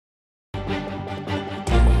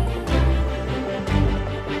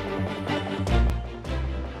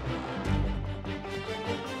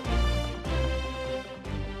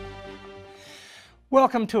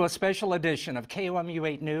Welcome to a special edition of KOMU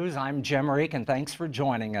 8 News. I'm Jim Rake, and thanks for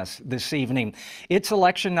joining us this evening. It's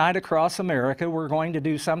election night across America. We're going to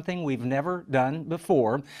do something we've never done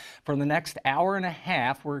before. For the next hour and a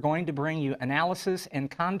half, we're going to bring you analysis and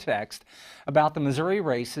context about the Missouri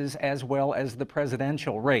races as well as the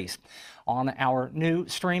presidential race. On our new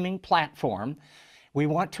streaming platform, we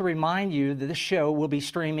want to remind you that this show will be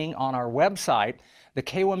streaming on our website, the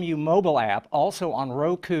KOMU mobile app, also on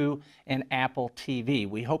Roku and Apple TV.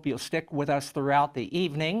 We hope you'll stick with us throughout the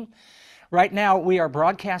evening. Right now, we are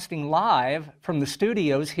broadcasting live from the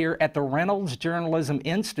studios here at the Reynolds Journalism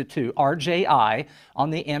Institute, RJI,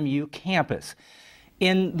 on the MU campus.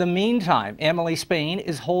 In the meantime, Emily Spain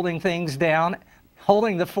is holding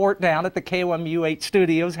the fort down at the KOMU 8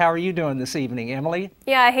 studios. How are you doing this evening, Emily?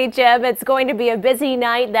 Yeah, hey Jim, it's going to be a busy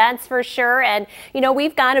night, that's for sure. And you know,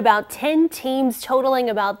 we've got about 10 teams totaling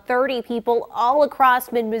about 30 people all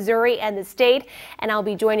across mid-Missouri and the state. And I'll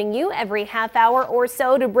be joining you every half hour or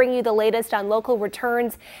so to bring you the latest on local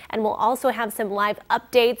returns. And we'll also have some live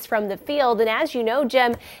updates from the field. And as you know,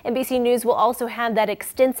 Jim, NBC News will also have that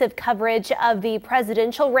extensive coverage of the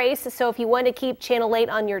presidential race. So if you want to keep Channel 8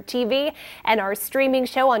 on your TV and our streaming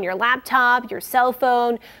show on your laptop, your cell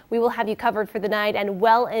phone, we will have you covered for the night and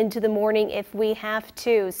well into the morning if we have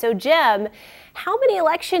to. So Jim, how many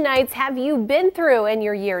election nights have you been through in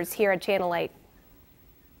your years here at Channel 8?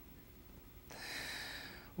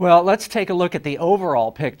 Well, let's take a look at the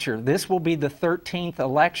overall picture. This will be the 13th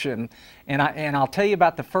election, and I'll tell you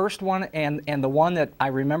about the first one and the one that I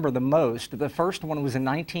remember the most. The first one was in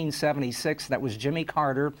 1976. That was Jimmy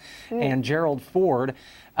Carter and Gerald Ford.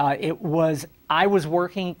 I was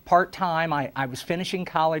working part-time. I was finishing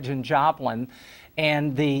college in Joplin,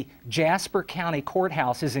 and the Jasper County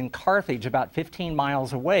Courthouse is in Carthage, about 15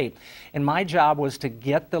 miles away. And my job was to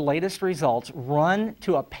get the latest results, run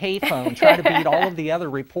to a payphone, try to beat all of the other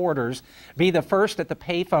reporters, be the first at the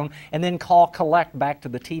payphone, and then call collect back to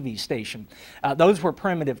the TV station. Those were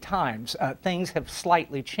primitive times. Things have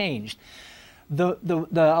slightly changed. The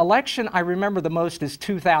election I remember the most is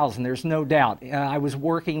 2000, there's no doubt. I was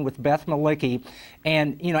working with Beth Malicki,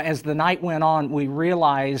 and you know, as the night went on, we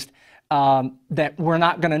realized that we're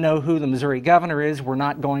not going to know who the Missouri governor is. We're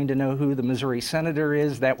not going to know who the Missouri senator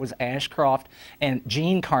is. That was Ashcroft and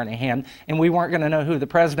Gene Carnahan. And we weren't going to know who the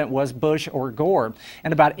president was, Bush or Gore.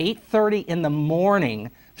 And about 8:30 in the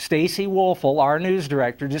morning, Stacy Wolfel, our news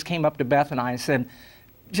director, just came up to Beth and I and said,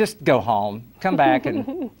 just go home. Come back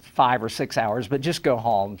in 5 or 6 hours, but just go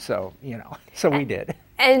home. So, you know, so we did.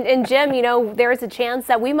 And Jim, you know, there's a chance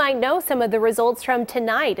that we might know some of the results from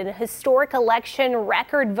tonight, and a historic election,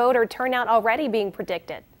 record voter turnout already being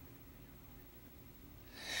predicted.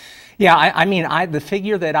 Yeah, I mean, the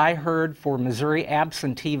figure that I heard for Missouri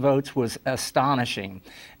absentee votes was astonishing.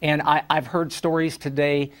 And I've heard stories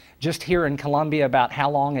today just here in Columbia about how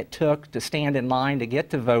long it took to stand in line to get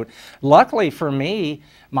to vote. Luckily for me,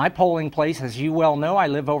 my polling place, as you well know, I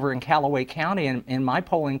live over in Callaway County, and my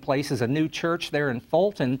polling place is a new church there in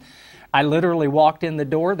Fulton. I literally walked in the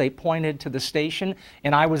door, they pointed to the station,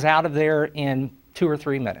 and I was out of there in 2 or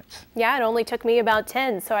 3 minutes. Yeah, it only took me about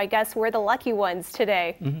 10, so I guguess we're the lucky ones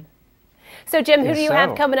today. Mm-hmm. So Jim, who do you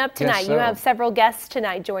have coming up tonight? You have several guests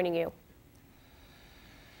tonight joining you.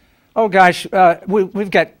 Oh gosh, we've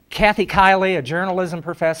got Kathy Kiley, a journalism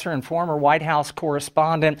professor and former White House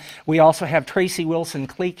correspondent. We also have Tracy Wilson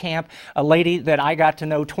Kleekamp, a lady that I got to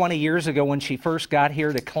know 20 years ago when she first got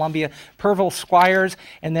here to Columbia, Purvill Squires,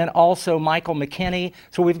 and then also Michael McKinney.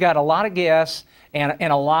 So we've got a lot of guests and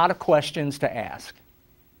a lot of questions to ask.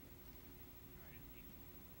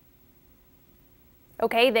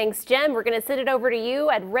 Okay, thanks, Jim. We're going to send it over to you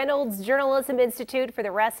at Reynolds Journalism Institute for the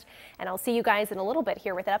rest, and I'll see you guys in a little bit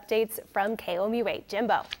here with updates from KOMU 8.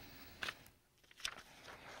 Jimbo.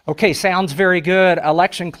 Okay, sounds very good.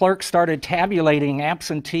 Election clerks started tabulating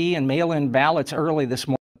absentee and mail-in ballots early this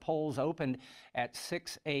morning. Polls opened at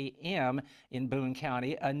 6 a.m. in Boone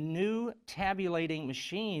County. A new tabulating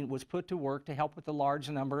machine was put to work to help with the large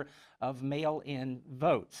number of mail-in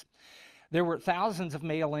votes. There were thousands of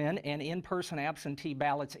mail-in and in-person absentee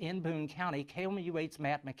ballots in Boone County. KOMU 8's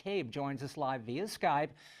Matt McCabe joins us live via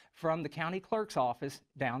Skype from the county clerk's office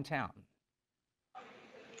downtown.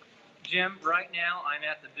 Jim, right now I'm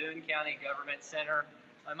at the Boone County Government Center.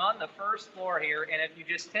 I'm on the first floor here, and if you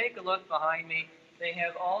just take a look behind me, they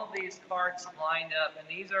have all of these carts lined up, and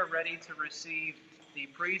these are ready to receive the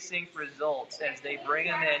precinct results as they bring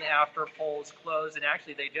them in after polls close. And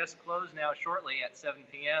actually, they just closed now shortly at 7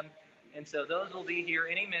 p.m. And so those will be here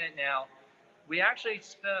any minute now. We actually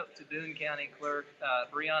spoke to Boone County Clerk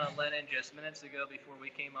Brianna Lennon just minutes ago before we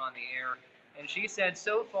came on the air, and she said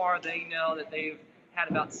so far they know that they've had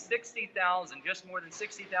about 60,000, just more than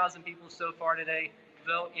 60,000 people so far today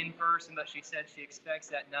vote in person, but she said she expects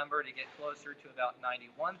that number to get closer to about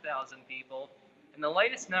 91,000 people. And the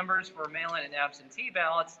latest numbers for mail-in and absentee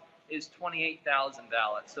ballots is 28,000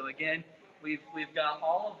 ballots. So again, we've got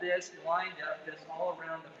all of this lined up just all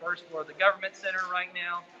around the first floor of the government center right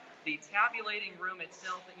now. The tabulating room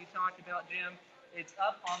itself that you talked about, Jim, it's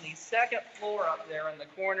up on the second floor up there in the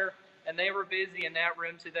corner, and they were busy in that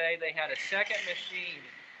room today. They had a second machine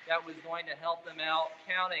that was going to help them out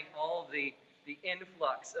counting all of the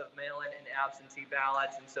influx of mail-in and absentee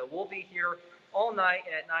ballots. And so we'll be here all night,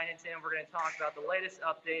 and at 9 and 10 we're going to talk about the latest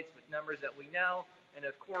updates with numbers that we know, and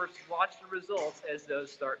of course watch the results as those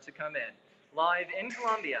start to come in. Live in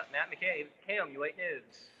Columbia, Matt McCabe, KOMU 8 News.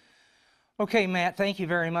 Okay, Matt, thank you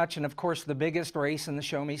very much. And of course, the biggest race in the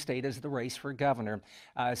Show Me State is the race for governor.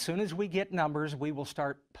 As soon as we get numbers, we will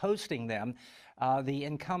start posting them. The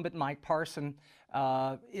incumbent Mike Parson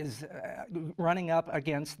is running up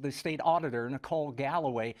against the state auditor, Nicole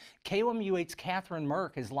Galloway. KOMU8's Catherine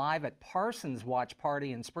Merck is live at Parson's watch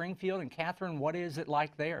party in Springfield. And Catherine, what is it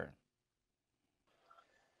like there?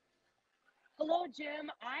 Hello, Jim.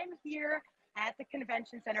 I'm here at the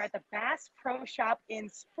convention center at the Bass Pro Shop in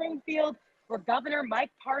Springfield, where Governor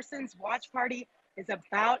Mike Parson's watch party is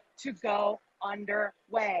about to go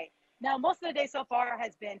underway. Now, most of the day so far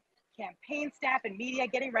has been campaign staff and media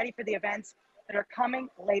getting ready for the events that are coming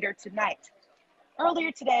later tonight.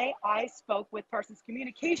 Earlier today, I spoke with Parson's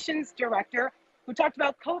communications director, who talked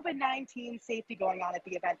about COVID-19 safety going on at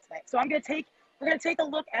the event tonight. So we're going to take a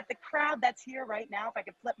look at the crowd that's here right now. If I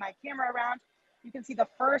could flip my camera around, you can see the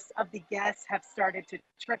first of the guests have started to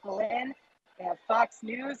trickle in. They have Fox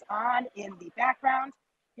News on in the background.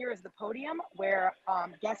 Here is the podium where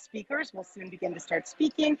guest speakers will soon begin to start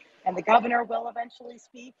speaking, and the governor will eventually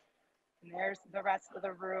speak. And there's the rest of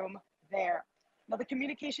the room there. Now, the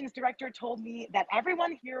communications director told me that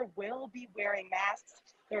everyone here will be wearing masks.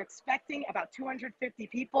 They're expecting about 250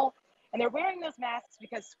 people, and they're wearing those masks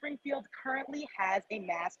because Springfield currently has a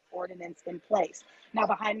mask ordinance in place. Now,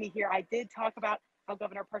 behind me here, I did talk about how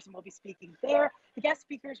Governor Parson will be speaking there. The guest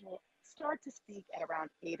speakers will start to speak at around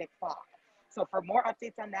 8 o'clock. So for more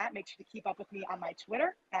updates on that, make sure to keep up with me on my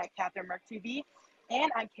Twitter at Catherine Merck TV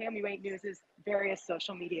and on KOMU8 News' various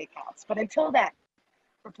social media accounts. But until then,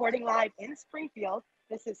 reporting live in Springfield,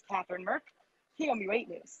 this is Catherine Merck, KOMU8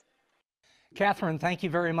 News. Catherine, thank you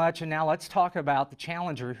very much. And now let's talk about the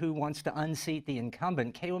challenger who wants to unseat the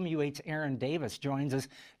incumbent. KOMU8's Aaron Davis joins us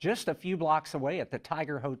just a few blocks away at the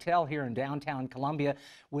Tiger Hotel here in downtown Columbia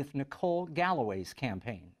with Nicole Galloway's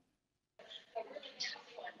campaign.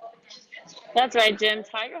 That's right, Jim.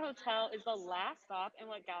 Tiger Hotel is the last stop in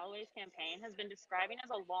what Galloway's campaign has been describing as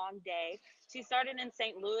a long day. She started in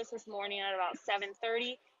St. Louis this morning at about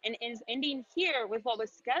 7:30 and is ending here with what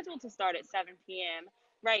was scheduled to start at 7 p.m.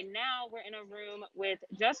 Right now, we're in a room with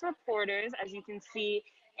just reporters, as you can see,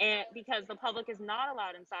 and because the public is not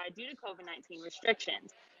allowed inside due to COVID-19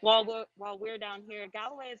 restrictions. While we're down here,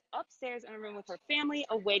 Galloway is upstairs in a room with her family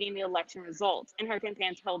awaiting the election results. And her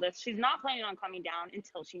campaign told us she's not planning on coming down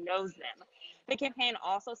until she knows them. The campaign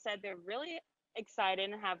also said they're really excited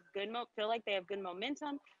and have feel like they have good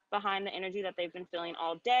momentum behind the energy that they've been feeling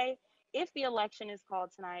all day. If the election is called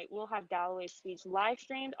tonight, we'll have Galloway's speech live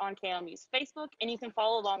streamed on KOMU's Facebook, and you can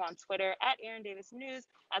follow along on Twitter at Aaron Davis News,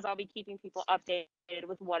 as I'll be keeping people updated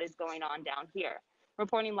with what is going on down here.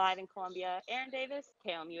 Reporting live in Columbia, Aaron Davis,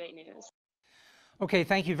 KOMU8 News. Okay,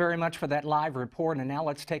 thank you very much for that live report. And now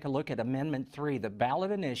let's take a look at Amendment 3, the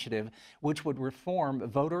ballot initiative, which would reform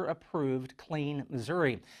voter-approved Clean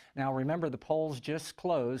Missouri. Now, remember, the polls just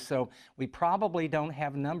closed, so we probably don't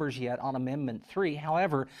have numbers yet on Amendment 3.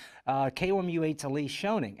 However, KOMU8's Elise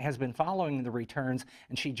Schoening has been following the returns,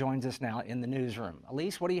 and she joins us now in the newsroom.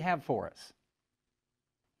 Elise, what do you have for us?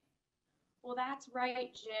 Well, that's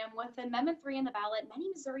right, Jim. With Amendment 3 in the ballot, many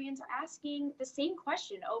Missourians are asking the same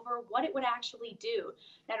question over what it would actually do.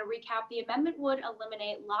 Now, to recap, the amendment would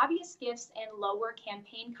eliminate lobbyist gifts and lower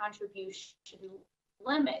campaign contribution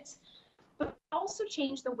limits, but also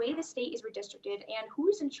change the way the state is redistricted and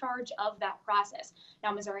who's in charge of that process.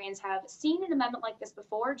 Now, Missourians have seen an amendment like this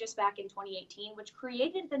before, just back in 2018, which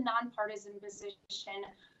created the nonpartisan position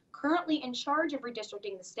currently in charge of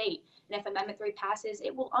redistricting the state. And if Amendment 3 passes,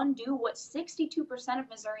 it will undo what 62% of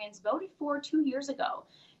Missourians voted for 2 years ago.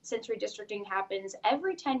 Since redistricting happens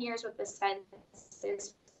every 10 years with the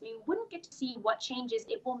census, we wouldn't get to see what changes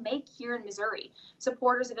it will make here in Missouri.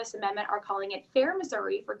 Supporters of this amendment are calling it Fair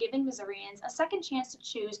Missouri for giving Missourians a second chance to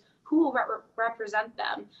choose who will represent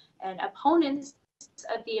them. And opponents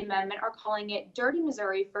of the amendment are calling it Dirty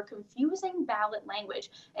Missouri for confusing ballot language.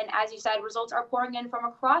 And as you said, results are pouring in from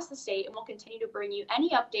across the state, and we'll continue to bring you any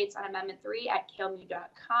updates on Amendment 3 at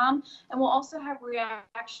KOMU.com. And we'll also have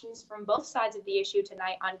reactions from both sides of the issue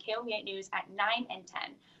tonight on KOMU 8 News at 9 and 10.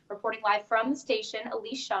 Reporting live from the station,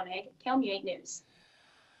 Elise Schoenig, KOMU 8 News.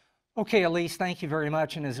 Okay, Elise, thank you very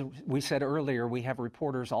much. And as we said earlier, we have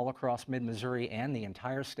reporters all across mid-Missouri and the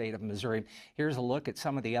entire state of Missouri. Here's a look at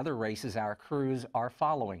some of the other races our crews are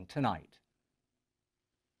following tonight.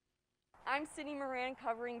 I'm Sydney Moran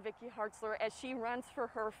covering Vicki Hartzler as she runs for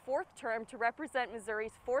her 4th term to represent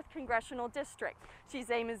Missouri's 4th congressional district. She's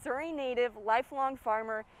a Missouri native, lifelong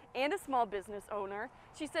farmer, and a small business owner.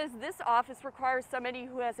 She says this office requires somebody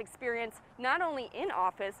who has experience not only in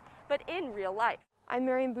office, but in real life. I'm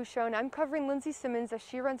Marion Bouchon. I'm covering Lindsay Simmons as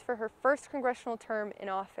she runs for her 1st congressional term in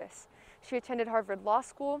office. She attended Harvard Law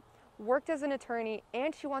School, worked as an attorney,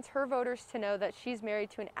 and she wants her voters to know that she's married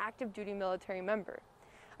to an active duty military member.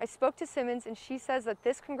 I spoke to Simmons, and she says that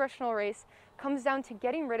this congressional race comes down to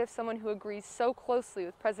getting rid of someone who agrees so closely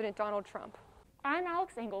with President Donald Trump. I'm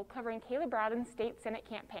Alex Engel covering Caleb Rowden's state Senate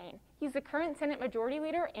campaign. He's the current Senate Majority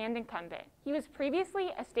Leader and incumbent. He was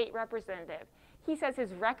previously a state representative. He says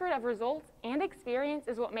his record of results and experience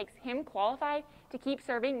is what makes him qualified to keep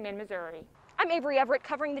serving mid-Missouri. I'm Avery Everett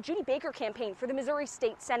covering the Judy Baker campaign for the Missouri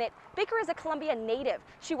State Senate. Baker is a Columbia native.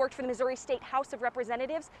 She worked for the Missouri State House of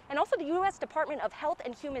Representatives and also the U.S. Department of Health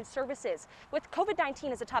and Human Services. With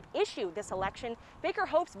COVID-19 as a top issue this election, Baker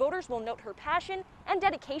hopes voters will note her passion and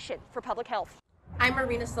dedication for public health. I'm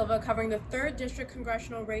Marina Silva covering the 3rd District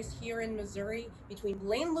congressional race here in Missouri between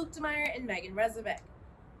Blaine Luchtemeier and Megan Rezovic.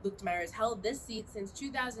 Luchtemeier has held this seat since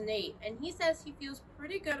 2008, and he says he feels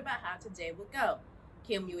pretty good about how today will go.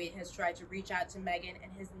 KOMU 8 has tried to reach out to Megan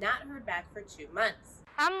and has not heard back for 2 months.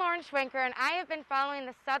 I'm Lauren Schwenker, and I have been following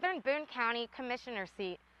the Southern Boone County Commissioner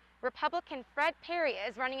seat. Republican Fred Perry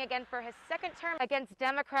is running again for his 2nd term against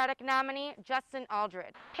Democratic nominee Justin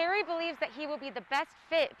Aldred. Perry believes that he will be the best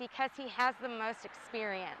fit because he has the most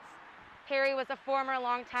experience. Perry was a former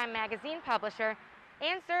longtime magazine publisher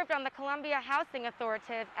and served on the Columbia Housing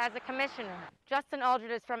Authority as a commissioner. Justin Aldred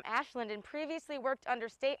is from Ashland and previously worked under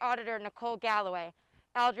State Auditor Nicole Galloway.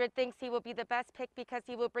 Aldred thinks he will be the best pick because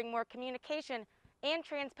he will bring more communication and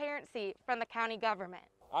transparency from the county government.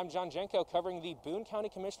 I'm John Jenko covering the Boone County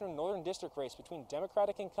Commissioner Northern District race between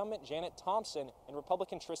Democratic incumbent Janet Thompson and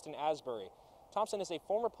Republican Tristan Asbury. Thompson is a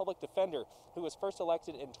former public defender who was first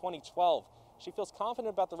elected in 2012. She feels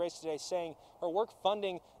confident about the race today, saying her work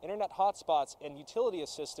funding internet hotspots and utility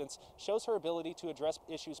assistance shows her ability to address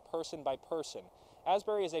issues person by person.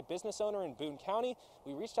 Asbury is a business owner in Boone County.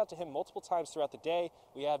 We reached out to him multiple times throughout the day.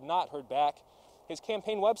 We have not heard back. His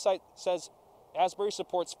campaign website says Asbury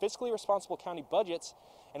supports fiscally responsible county budgets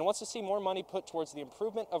and wants to see more money put towards the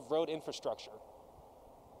improvement of road infrastructure.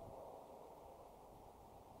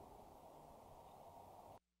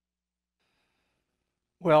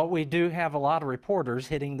 Well, we do have a lot of reporters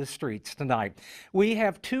hitting the streets tonight. We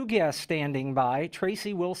have 2 guests standing by.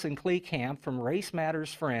 Tracy Wilson Kleekamp from Race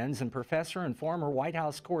Matters Friends and professor and former White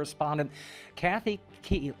House correspondent Kathy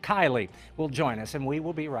Kiley will join us, and we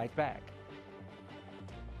will be right back.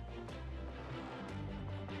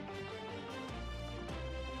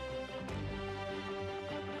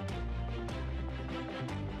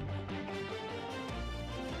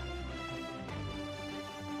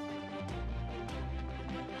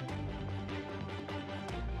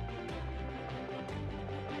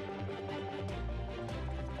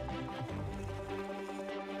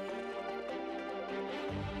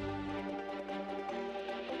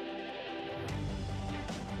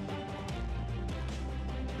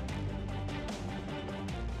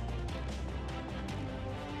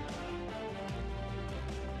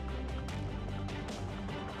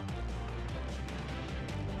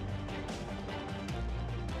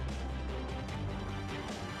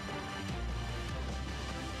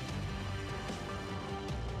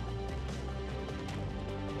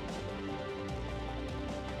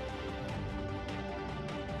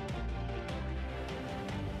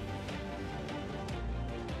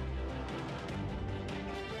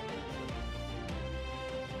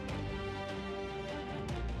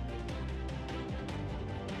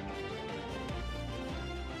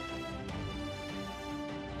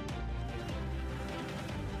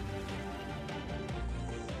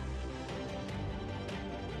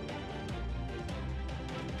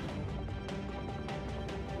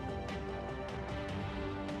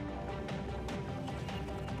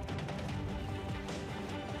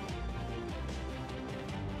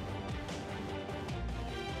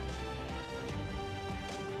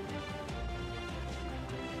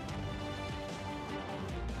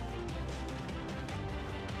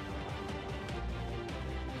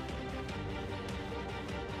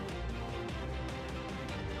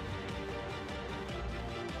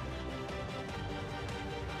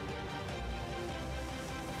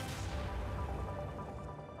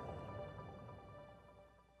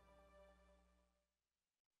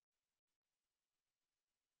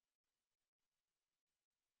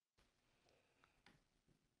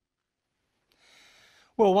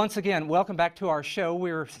 Well, once again, welcome back to our show.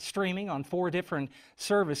 We're streaming on 4 different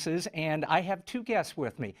services, and I have 2 guests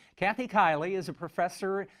with me. Kathy Kiley is a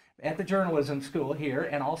professor at the journalism school here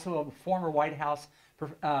and also a former White House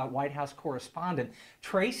correspondent.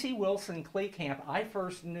 Tracy Wilson Kleekamp, I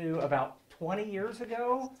first knew about 20 years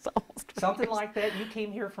ago, something like that. You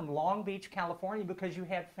came here from Long Beach, California, because you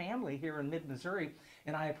had family here in mid-Missouri,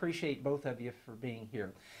 and I appreciate both of you for being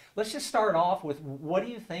here. Let's just start off with, what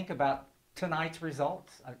do you think about tonight's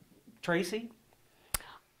results? Tracy?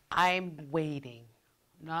 I'm waiting.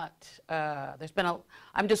 I'm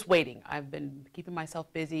just waiting. I've been keeping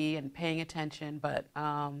myself busy and paying attention, but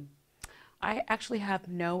I actually have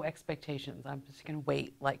no expectations. I'm just going to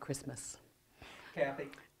wait like Christmas. Kathy?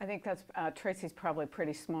 I think that's, Tracy's probably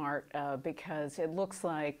pretty smart because it looks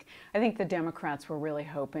like, I think the Democrats were really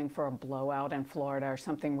hoping for a blowout in Florida or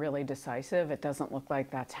something really decisive. It doesn't look like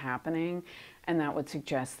that's happening, and that would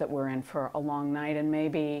suggest that we're in for a long night and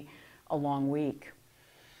maybe a long week.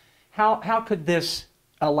 How could this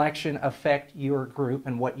election affect your group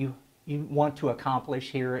and what you want to accomplish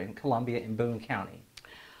here in Columbia and Boone County?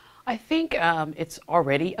 I think it's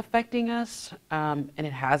already affecting us, and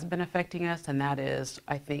it has been affecting us, and that is,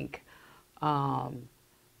 I think,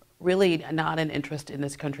 really not an interest in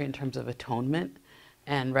this country in terms of atonement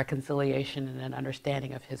and reconciliation and an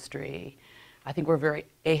understanding of history. I think we're a very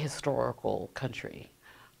ahistorical country.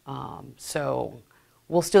 So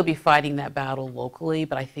we'll still be fighting that battle locally,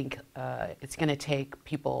 but I think it's going to take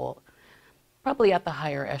people probably at the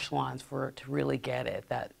higher echelons to really get it,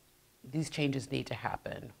 that these changes need to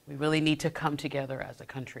happen. We really need to come together as a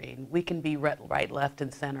country. We can be right, left,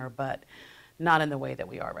 and center, but not in the way that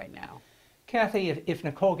we are right now. Kathy, if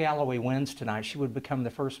Nicole Galloway wins tonight, she would become the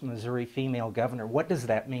first Missouri female governor. What does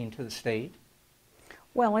that mean to the state?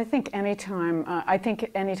 Well, I think anytime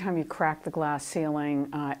you crack the glass ceiling,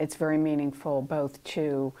 it's very meaningful both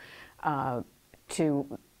to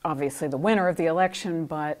obviously the winner of the election,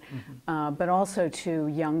 but also to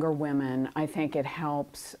younger women. I think it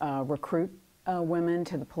helps recruit women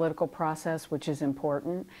to the political process, which is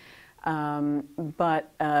important. You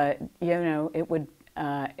know, it would.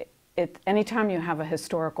 Anytime you have a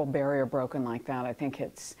historical barrier broken like that, I think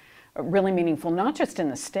it's really meaningful, not just in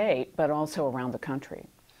the state, but also around the country.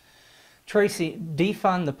 Tracy,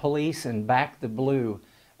 defund the police and back the blue,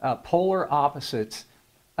 polar opposites.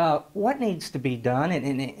 What needs to be done,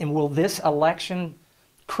 and will this election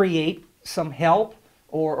create some help,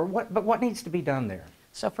 or what? But what needs to be done there?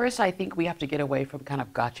 So first, I think we have to get away from kind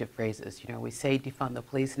of gotcha phrases. You know, we say defund the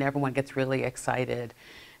police, and everyone gets really excited.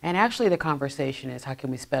 And actually, the conversation is, how can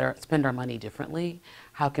we spend our money differently?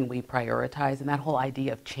 How can we prioritize? And that whole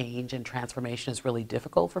idea of change and transformation is really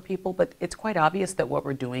difficult for people, but it's quite obvious that what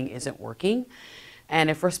we're doing isn't working. And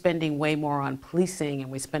if we're spending way more on policing and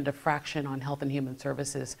we spend a fraction on health and human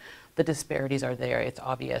services, the disparities are there, it's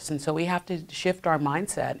obvious. And so we have to shift our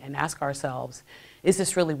mindset and ask ourselves, is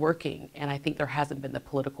this really working? And I think there hasn't been the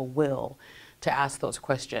political will to ask those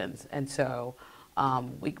questions. And so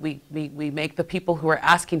we make the people who are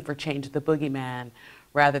asking for change the boogeyman,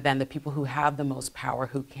 rather than the people who have the most power,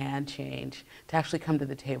 who can change, to actually come to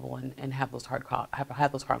the table and have those hard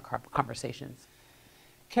conversations.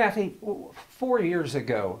 Kathy, 4 years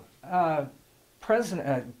ago, now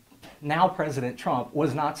President Trump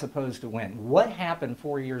was not supposed to win. What happened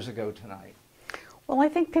 4 years ago tonight? Well, I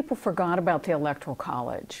think people forgot about the Electoral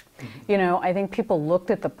College. You know, I think people looked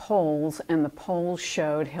at the polls, and the polls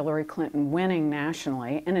showed Hillary Clinton winning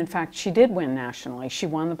nationally, and in fact, she did win nationally. She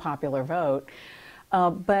won the popular vote.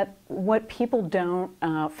 But what people don't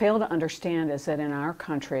fail to understand is that in our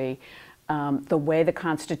country, the way the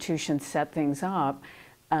Constitution set things up,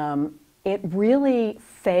 it really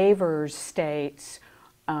favors states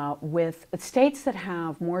states that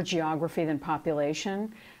have more geography than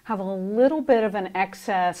population, have a little bit of an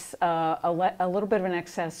excess,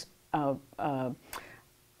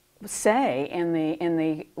 say in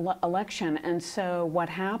the election. And so what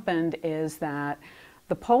happened is that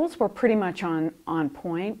the polls were pretty much on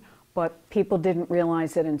point, but people didn't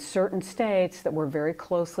realize that in certain states that were very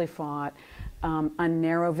closely fought, a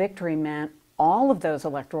narrow victory meant all of those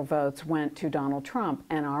electoral votes went to Donald Trump,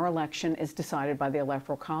 and our election is decided by the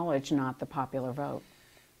Electoral College, not the popular vote.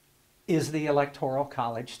 Is the Electoral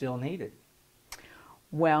College still needed?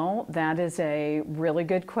 Well, that is a really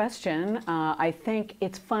good question. I think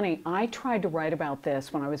it's funny. I tried to write about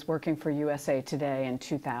this when I was working for USA Today in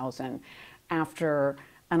 2000, after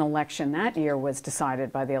an election that year was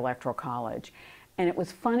decided by the Electoral College. And it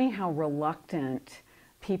was funny how reluctant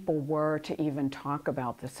people were to even talk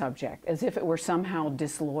about the subject, as if it were somehow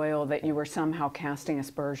disloyal, that you were somehow casting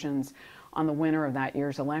aspersions on the winner of that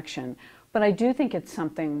year's election. But I do think it's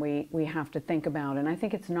something we have to think about. And I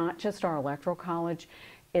think it's not just our Electoral College,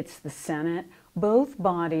 it's the Senate. Both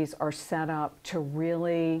bodies are set up to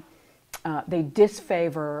really, they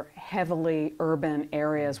disfavor heavily urban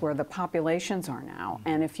areas where the populations are now.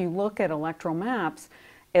 And if you look at electoral maps,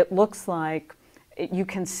 it looks like you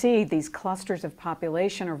can see these clusters of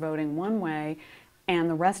population are voting one way and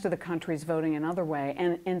the rest of the country is voting another way.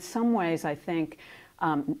 And in some ways, I think,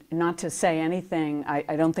 not to say anything,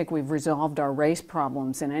 I don't think we've resolved our race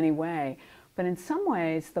problems in any way, but in some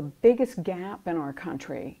ways, the biggest gap in our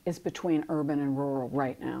country is between urban and rural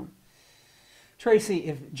right now. Tracy,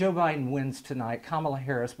 if Joe Biden wins tonight, Kamala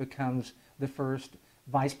Harris becomes the first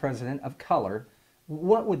vice president of color.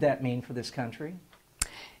 What would that mean for this country?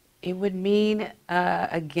 It would mean,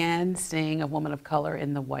 again, seeing a woman of color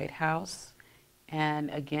in the White House. And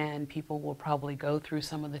again, people will probably go through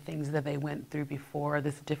some of the things that they went through before,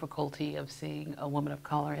 this difficulty of seeing a woman of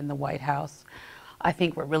color in the White House. I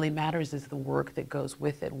think what really matters is the work that goes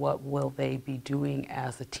with it. What will they be doing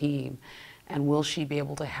as a team? And will she be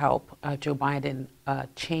able to help Joe Biden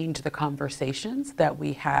change the conversations that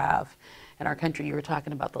we have in our country? You were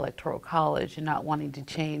talking about the Electoral College and not wanting to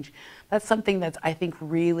change. That's something that's, I think,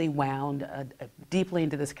 really wound deeply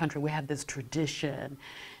into this country. We have this tradition.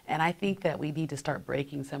 And I think that we need to start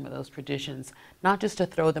breaking some of those traditions, not just to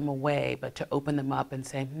throw them away, but to open them up and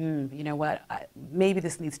say, you know what, maybe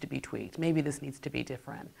this needs to be tweaked. Maybe this needs to be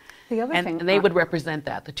different. The other thing, and they would represent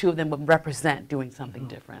that. The two of them would represent doing something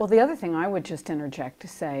different. Well, the other thing I would just interject to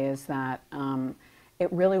say is that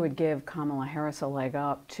it really would give Kamala Harris a leg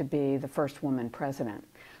up to be the first woman president,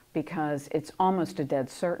 because it's almost a dead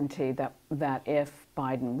certainty that if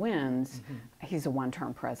Biden wins, he's a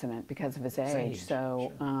one-term president because of his age.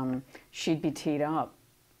 So sure. She'd be teed up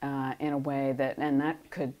in a way that, and that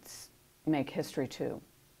could make history too.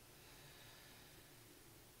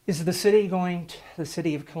 Is the city the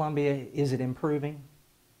city of Columbia, is it improving?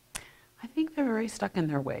 I think they're very stuck in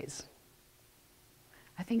their ways.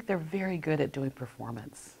 I think they're very good at doing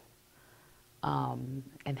performance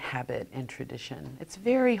and habit and tradition. It's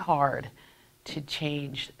very hard to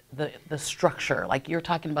change the structure. Like you're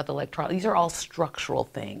talking about the electoral, these are all structural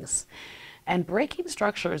things. And breaking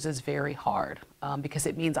structures is very hard because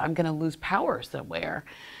it means I'm going to lose power somewhere.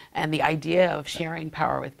 And the idea of sharing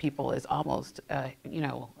power with people is almost, you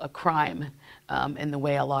know, a crime in the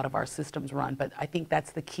way a lot of our systems run. But I think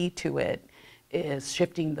that's the key to it, is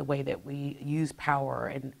shifting the way that we use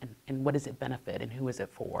power and what does it benefit and who is it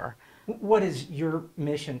for. What is your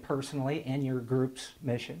mission personally and your group's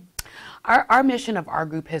mission? Our mission of our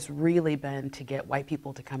group has really been to get white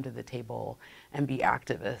people to come to the table and be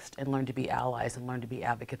activists and learn to be allies and learn to be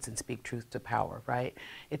advocates and speak truth to power, right?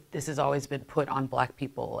 This has always been put on black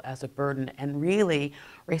people as a burden, and really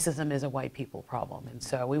racism is a white people problem. And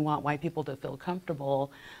so we want white people to feel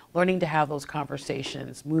comfortable learning to have those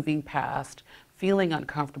conversations, moving past feeling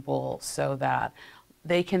uncomfortable so that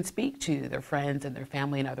they can speak to their friends and their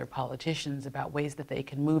family and other politicians about ways that they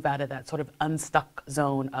can move out of that sort of unstuck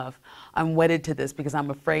zone of, I'm wedded to this because I'm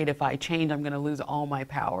afraid if I change, I'm going to lose all my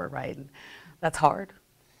power, right? And that's hard.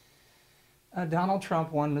 Donald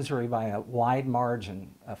Trump won Missouri by a wide margin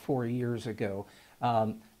 4 years ago.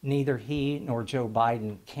 Neither he nor Joe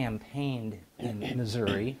Biden campaigned in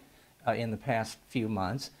Missouri in the past few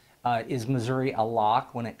months. Is Missouri a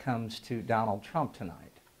lock when it comes to Donald Trump tonight?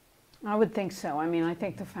 I would think so. I mean, I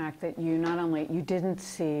think the fact that you didn't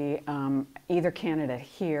see either candidate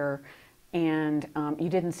here, and you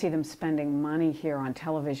didn't see them spending money here on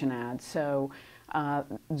television ads. So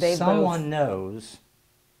someone knows.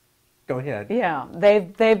 Go ahead. Yeah,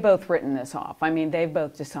 they've both written this off. I mean, they've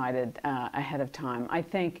both decided ahead of time. I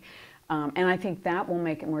think, and I think that will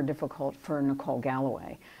make it more difficult for Nicole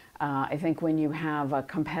Galloway. I think when you have a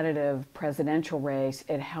competitive presidential race,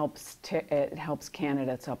 it helps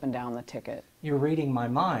candidates up and down the ticket. You're reading my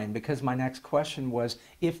mind, because my next question was,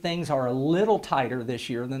 if things are a little tighter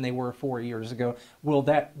this year than they were 4 years ago, will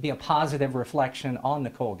that be a positive reflection on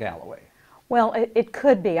Nicole Galloway? Well, it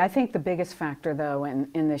could be. I think the biggest factor, though,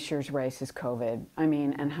 in this year's race is COVID. I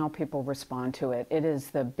mean, and how people respond to it. It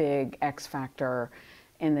is the big X factor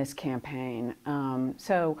in this campaign.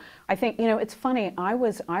 So I think, you know, it's funny,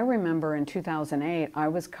 I remember in 2008, I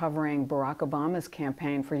was covering Barack Obama's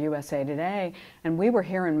campaign for USA Today, and we were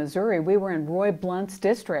here in Missouri. We were in Roy Blunt's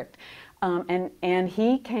district, and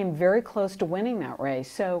he came very close to winning that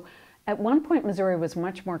race. So at one point, Missouri was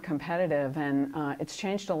much more competitive, and it's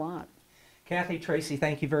changed a lot. Kathy, Tracy,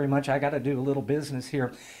 thank you very much. I got to do a little business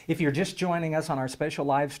here. If you're just joining us on our special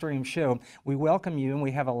live stream show, we welcome you, and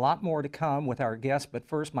we have a lot more to come with our guests. But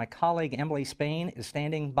first, my colleague Emily Spain is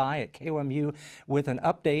standing by at KOMU with an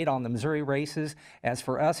update on the Missouri races. As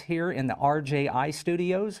for us here in the RJI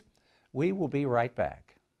studios, we will be right back.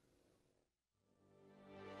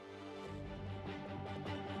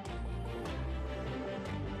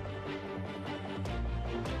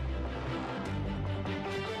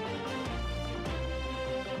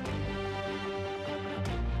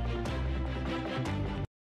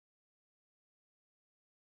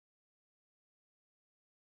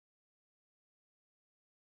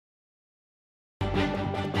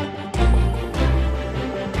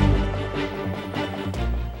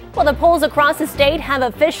 Well, the polls across the state have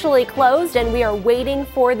officially closed, and we are waiting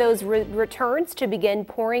for those returns to begin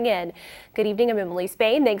pouring in. Good evening, I'm Emily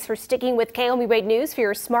Spain. Thanks for sticking with KOMU 8 News for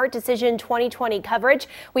your Smart Decision 2020 coverage.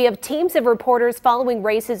 We have teams of reporters following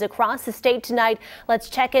races across the state tonight. Let's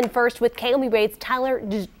check in first with KOMU 8's Tyler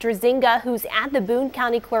Drzinga, who's at the Boone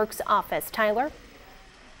County Clerk's office. Tyler?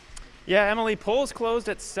 Yeah, Emily, polls closed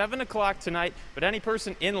at 7 o'clock tonight, but any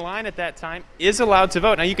person in line at that time is allowed to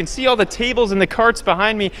vote. Now, you can see all the tables and the carts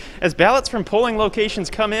behind me. As ballots from polling locations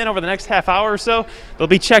come in over the next half hour or so, they'll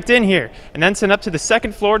be checked in here and then sent up to the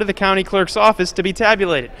second floor to the county clerk's office to be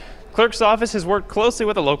tabulated. Clerk's office has worked closely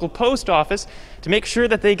with the local post office to make sure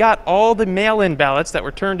that they got all the mail-in ballots that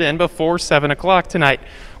were turned in before 7 o'clock tonight.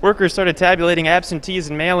 Workers started tabulating absentees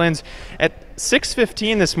and mail-ins at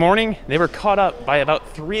 6:15 this morning. They were caught up by about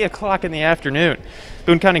 3 o'clock in the afternoon.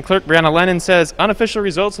 Boone County Clerk Brianna Lennon says unofficial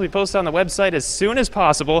results will be posted on the website as soon as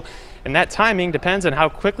possible, and that timing depends on how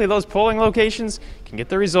quickly those polling locations can get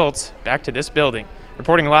the results back to this building.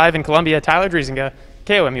 Reporting live in Columbia, Tyler Drzinga,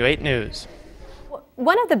 KOMU 8 News.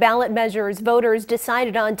 One of the ballot measures voters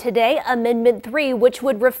decided on today, Amendment 3, which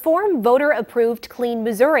would reform voter-approved Clean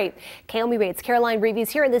Missouri. KOMU 8's Caroline Reeves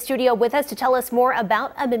here in the studio with us to tell us more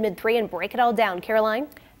about Amendment 3 and break it all down. Caroline?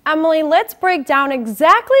 Emily, let's break down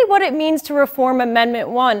exactly what it means to reform Amendment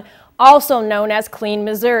 1, also known as Clean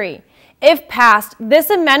Missouri. If passed, this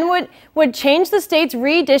amendment would change the state's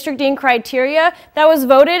redistricting criteria that was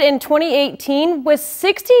voted in 2018 with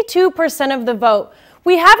 62% of the vote.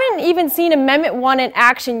 We haven't even seen Amendment 1 in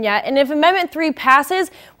action yet, and if Amendment 3 passes,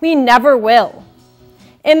 we never will.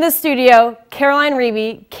 In the studio, Caroline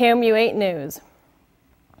Reeve, KOMU 8 News.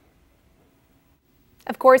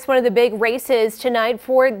 Of course, one of the big races tonight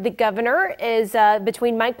for the governor is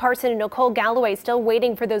between Mike Parson and Nicole Galloway. Still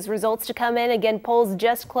waiting for those results to come in. Again, polls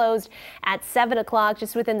just closed at 7 o'clock,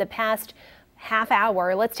 just within the past half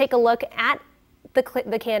hour. Let's take a look at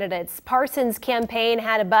the candidates. Parson's campaign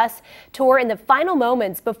had a bus tour in the final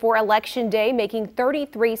moments before Election Day, making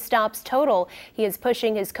 33 stops total. He is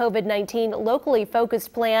pushing his COVID-19 locally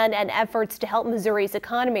focused plan and efforts to help Missouri's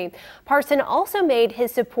economy. Parson also made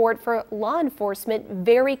his support for law enforcement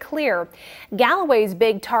very clear. Galloway's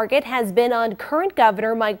big target has been on current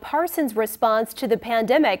Governor Mike Parson's response to the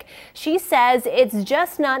pandemic. She says it's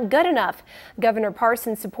just not good enough. Governor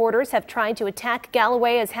Parson's supporters have tried to attack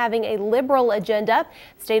Galloway as having a liberal agenda.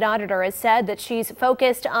 State auditor has said that she's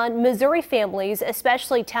focused on Missouri families,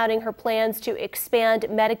 especially touting her plans to expand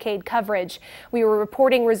Medicaid coverage. We were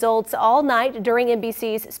reporting results all night during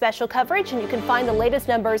NBC's special coverage, and you can find the latest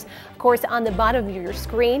numbers, of course, on the bottom of your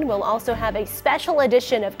screen. We'll also have a special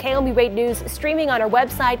edition of KOMU 8 News streaming on our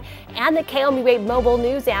website and the KOMU 8 mobile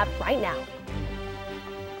news app right now.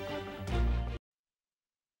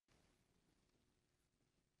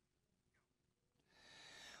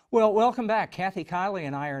 Well, welcome back. Kathy Kiley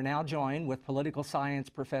and I are now joined with political science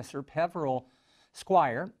professor Peveril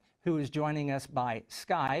Squire, who is joining us by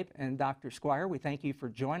Skype. And Dr. Squire, we thank you for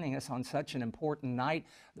joining us on such an important night.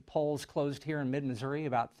 The polls closed here in mid-Missouri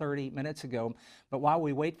about 30 minutes ago. But while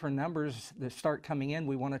we wait for numbers to start coming in,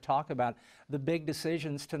 we want to talk about the big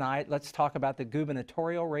decisions tonight. Let's talk about the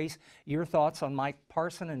gubernatorial race. Your thoughts on Mike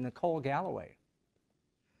Parson and Nicole Galloway?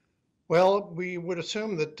 Well, we would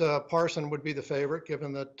assume that Parson would be the favorite,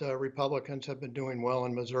 given that Republicans have been doing well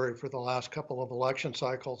in Missouri for the last couple of election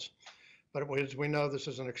cycles. But as we know, this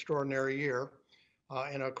is an extraordinary year.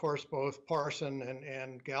 And of course, both Parson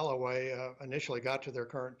and Galloway initially got to their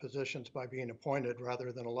current positions by being appointed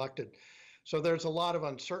rather than elected. So there's a lot of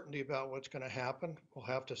uncertainty about what's going to happen. We'll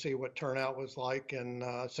have to see what turnout was like in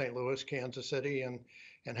St. Louis, Kansas City,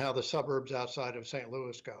 and how the suburbs outside of St.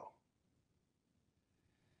 Louis go.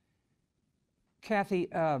 Kathy,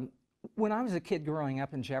 when I was a kid growing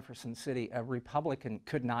up in Jefferson City, a Republican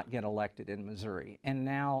could not get elected in Missouri. And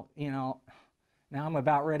now, now I'm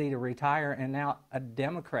about ready to retire, and now a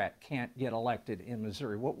Democrat can't get elected in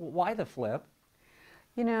Missouri. Why the flip?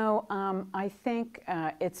 You know, I think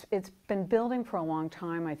it's been building for a long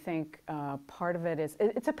time. I think part of it is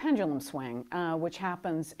it's a pendulum swing, which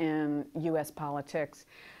happens in U.S. politics,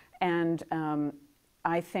 and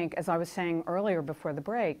I think, as I was saying earlier before the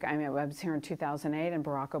break, I mean, I was here in 2008, and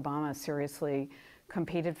Barack Obama seriously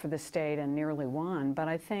competed for the state and nearly won. But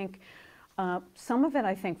I think some of it,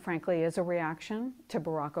 I think, frankly, is a reaction to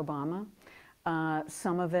Barack Obama.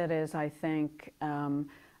 Some of it is, I think,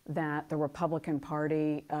 that the Republican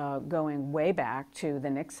Party, going way back to the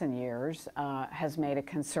Nixon years, has made a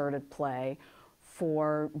concerted play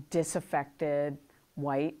for disaffected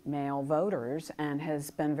white male voters and has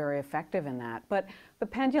been very effective in that. But the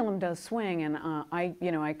pendulum does swing, and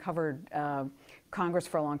I covered Congress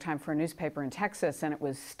for a long time for a newspaper in Texas, and it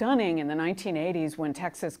was stunning in the 1980s when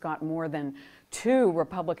Texas got more than 2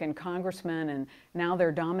 Republican congressmen, and now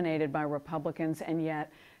they're dominated by Republicans, and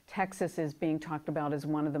yet Texas is being talked about as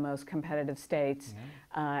one of the most competitive states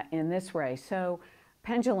in this race. So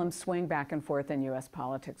pendulums swing back and forth in U.S.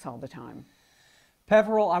 politics all the time.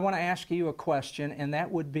 Peveril, I want to ask you a question, and that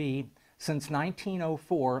would be, since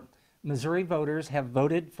 1904, Missouri voters have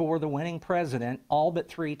voted for the winning president all but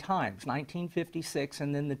 3 times, 1956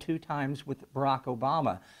 and then the 2 times with Barack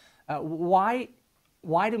Obama. Why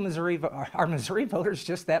do are Missouri voters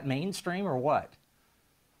just that mainstream, or what?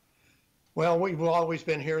 Well, we've always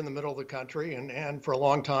been here in the middle of the country and for a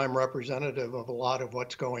long time representative of a lot of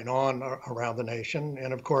what's going on around the nation.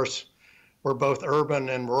 And of course, we're both urban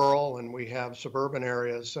and rural, and we have suburban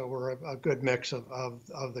areas, so we're a good mix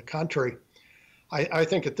of the country. I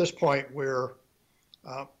think at this point we're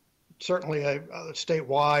certainly a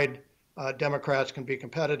statewide, Democrats can be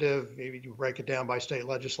competitive. Maybe you break it down by state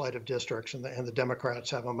legislative districts, and the Democrats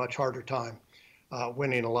have a much harder time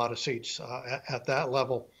winning a lot of seats at that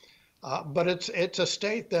level. But it's a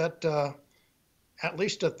state that, at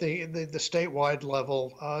least at the statewide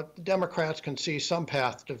level, the Democrats can see some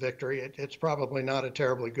path to victory. It's probably not a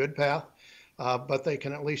terribly good path, but they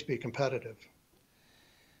can at least be competitive.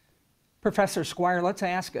 Professor Squire, let's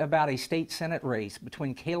ask about a state Senate race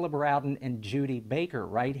between Caleb Rowden and Judy Baker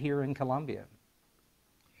right here in Columbia.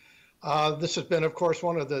 This has been, of course,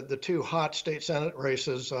 one of the 2 hot state Senate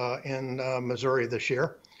races in Missouri this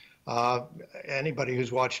year. Anybody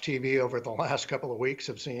who's watched TV over the last couple of weeks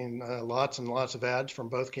have seen lots and lots of ads from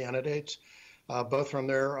both candidates, both from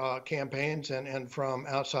their campaigns and from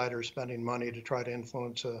outsiders spending money to try to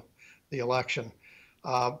influence the election.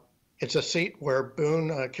 It's a seat where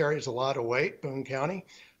Boone carries a lot of weight, Boone County,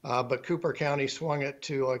 but Cooper County swung it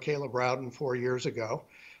to Caleb Rowden 4 years ago.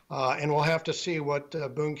 And we'll have to see what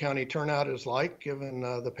Boone County turnout is like given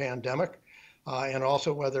the pandemic. And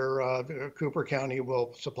also whether Cooper County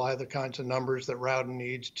will supply the kinds of numbers that Rowden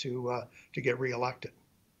needs to get reelected.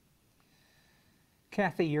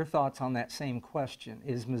 Kathy, your thoughts on that same question.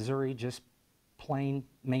 Is Missouri just plain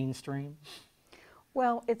mainstream?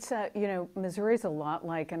 Well, it's Missouri's a lot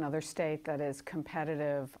like another state that is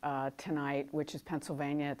competitive tonight, which is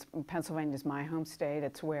Pennsylvania. Pennsylvania's my home state.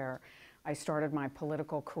 It's where I started my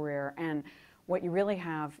political career. And what you really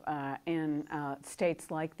have in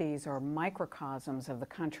states like these are microcosms of the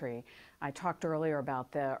country. I talked earlier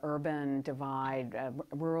about the urban divide,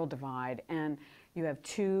 rural divide, and you have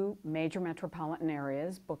 2 major metropolitan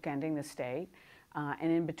areas bookending the state.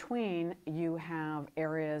 And in between, you have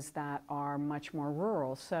areas that are much more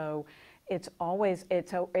rural. So it's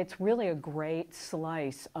really a great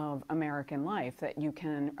slice of American life that you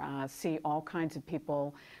can see all kinds of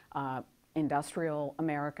people, industrial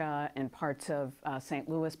America and parts of St.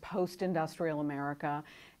 Louis, post-industrial America,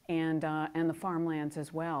 and the farmlands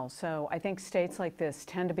as well. So I think states like this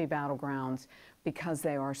tend to be battlegrounds because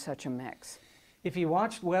they are such a mix. If you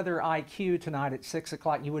watched Weather IQ tonight at 6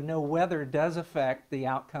 o'clock, you would know weather does affect the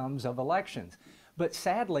outcomes of elections. But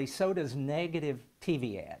sadly, so does negative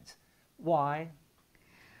TV ads. Why?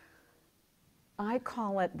 I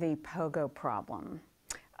call it the pogo problem.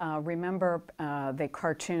 Remember the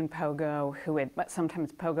cartoon Pogo,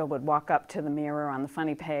 sometimes Pogo would walk up to the mirror on the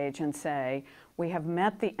funny page and say, "We have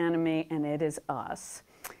met the enemy and it is us."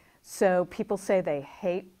 So people say they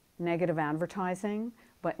hate negative advertising,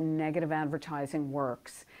 but negative advertising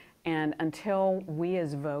works. And until we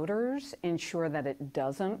as voters ensure that it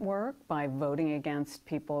doesn't work by voting against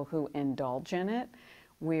people who indulge in it,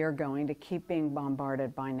 we are going to keep being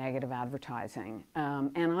bombarded by negative advertising.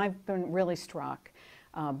 And I've been really struck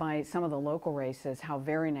by some of the local races, how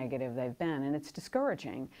very negative they've been, and it's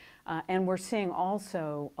discouraging. And we're seeing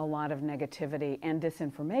also a lot of negativity and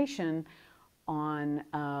disinformation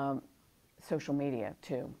on social media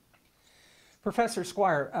too. Professor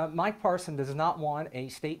Squire, Mike Parson does not want a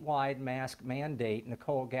statewide mask mandate.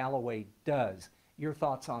 Nicole Galloway does. Your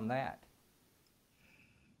thoughts on that?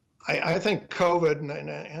 I think COVID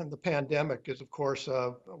and the pandemic is, of course,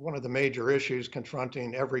 one of the major issues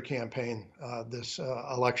confronting every campaign this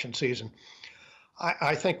election season.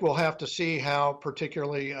 I think we'll have to see how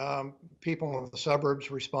particularly people in the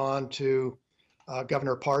suburbs respond to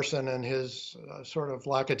Governor Parson and his sort of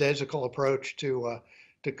lackadaisical approach to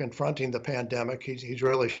confronting the pandemic. He's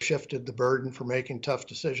really shifted the burden for making tough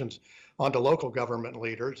decisions onto local government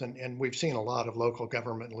leaders, and we've seen a lot of local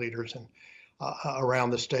government leaders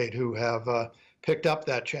around the state who have picked up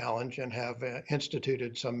that challenge and have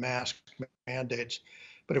instituted some mask mandates.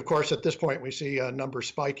 But of course, at this point, we see numbers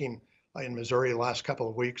spiking in Missouri the last couple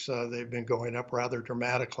of weeks. They've been going up rather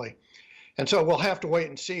dramatically. And so we'll have to wait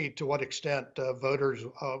and see to what extent voters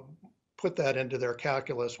put that into their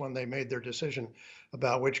calculus when they made their decision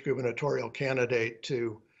about which gubernatorial candidate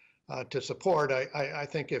to support. I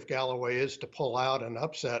think if Galloway is to pull out and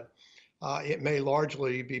upset, it may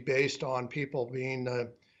largely be based on people being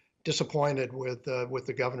disappointed with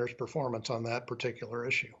the governor's performance on that particular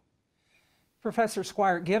issue. Professor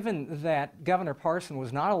Squire, given that Governor Parson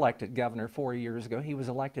was not elected governor 4 years ago, he was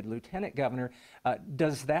elected lieutenant governor,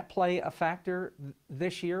 does that play a factor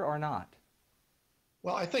this year or not?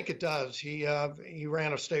 Well, I think it does. He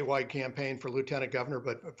ran a statewide campaign for lieutenant governor,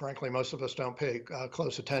 but frankly, most of us don't pay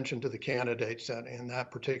close attention to the candidates in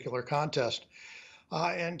that particular contest.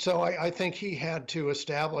 And so I think he had to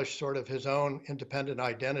establish sort of his own independent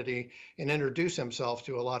identity and introduce himself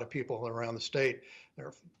to a lot of people around the state.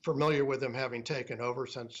 They're familiar with him having taken over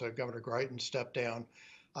since Governor Greitens stepped down.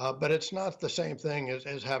 But it's not the same thing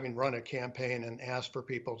as having run a campaign and asked for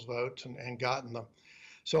people's votes and gotten them.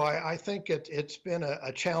 So I think it's been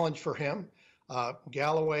a challenge for him.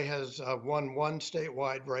 Galloway has won one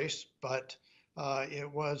statewide race, but it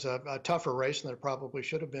was a tougher race than it probably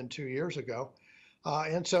should have been 2 years ago.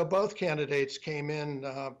 And so both candidates came in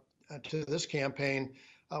to this campaign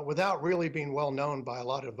without really being well known by a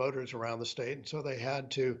lot of voters around the state. And so they had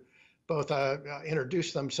to both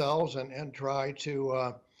introduce themselves and try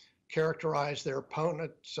to characterize their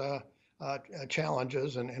opponents'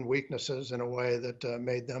 challenges and weaknesses in a way that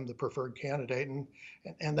made them the preferred candidate.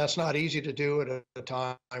 And that's not easy to do at a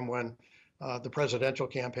time when the presidential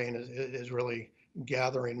campaign is really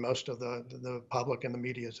gathering most of the public and the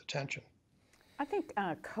media's attention. I think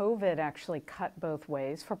COVID actually cut both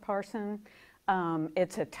ways for Parson.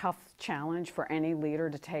 It's a tough challenge for any leader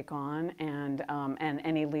to take on, and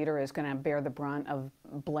any leader is going to bear the brunt of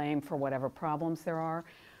blame for whatever problems there are.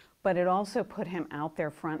 But it also put him out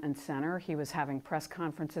there front and center. He was having press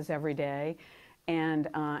conferences every day, and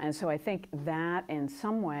so I think that in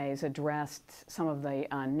some ways addressed some of the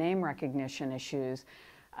name recognition issues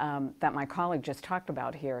that my colleague just talked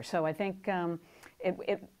about here. So I think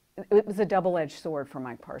it was a double-edged sword for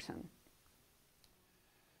Mike Parson.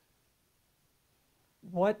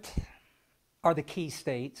 What are the key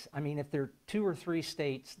states? I mean, if there are 2 or 3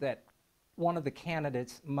 states that one of the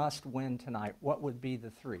candidates must win tonight, what would be the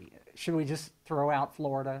 3? Should we just throw out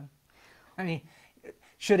Florida? I mean,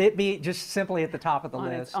 should it be just simply at the top of the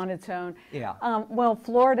list? On its own? Yeah. Well,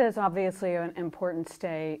 Florida is obviously an important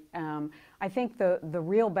state. I think the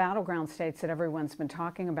real battleground states that everyone's been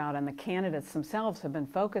talking about and the candidates themselves have been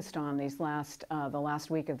focused on these the last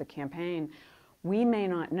week of the campaign, we may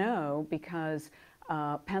not know because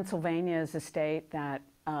Pennsylvania is a state that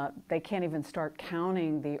they can't even start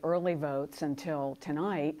counting the early votes until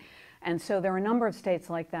tonight. And so there are a number of states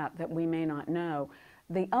like that that we may not know.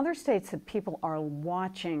 The other states that people are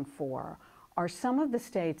watching for are some of the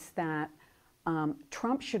states that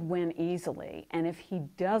Trump should win easily. And if he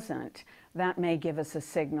doesn't, that may give us a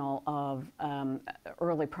signal of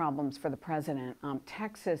early problems for the president.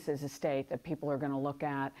 Texas is a state that people are going to look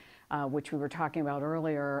at, which we were talking about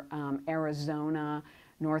earlier, Arizona,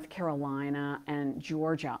 North Carolina, and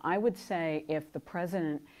Georgia. I would say if the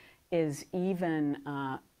president is even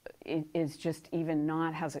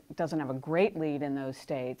doesn't have a great lead in those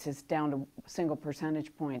states, is down to single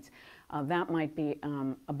percentage points, that might be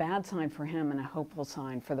a bad sign for him and a hopeful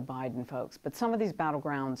sign for the Biden folks. But some of these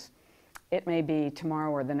battlegrounds, it may be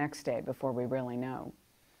tomorrow or the next day before we really know.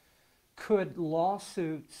 Could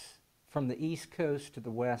lawsuits from the East Coast to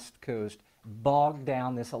the West Coast bog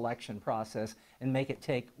down this election process and make it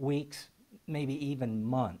take weeks, maybe even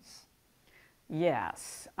months?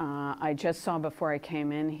 Yes. I just saw before I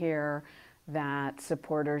came in here that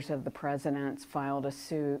supporters of the president's filed a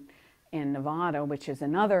suit in Nevada, which is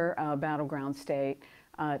another battleground state,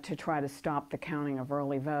 to try to stop the counting of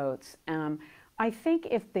early votes. I think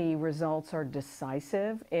if the results are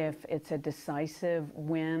decisive, if it's a decisive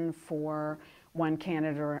win for one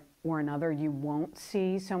candidate or another, you won't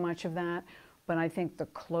see so much of that. But I think the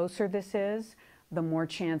closer this is, the more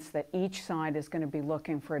chance that each side is going to be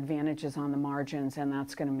looking for advantages on the margins, and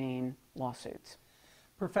that's going to mean lawsuits.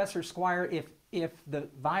 Professor Squire, if the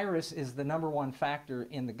virus is the #1 factor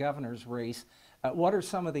in the governor's race, what are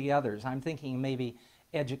some of the others? I'm thinking maybe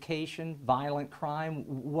education, violent crime.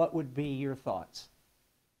 What would be your thoughts?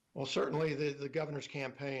 Well, certainly the governor's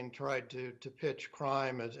campaign tried to pitch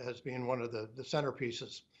crime as being one of the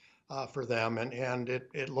centerpieces for them, and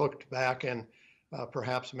it looked back in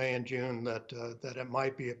perhaps May and June that it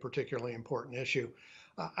might be a particularly important issue.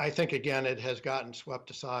 I think, again, it has gotten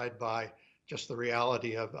swept aside by just the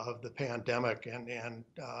reality of the pandemic and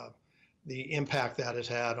the impact that has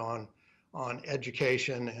had on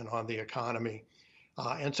education and on the economy.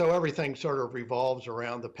 And so everything sort of revolves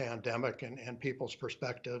around the pandemic and people's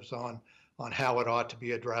perspectives on how it ought to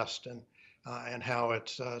be addressed and how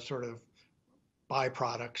its sort of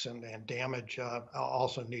byproducts and damage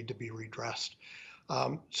also need to be redressed.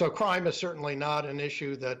 So crime is certainly not an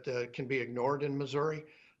issue that can be ignored in Missouri.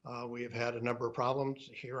 We have had a number of problems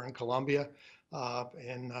here in Columbia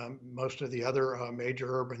and most of the other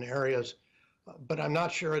major urban areas, but I'm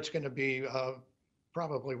not sure it's going to be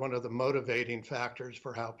probably one of the motivating factors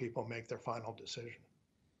for how people make their final decision.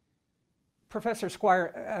 Professor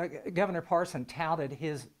Squire, Governor Parson touted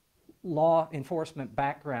his law enforcement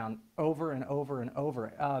background over and over and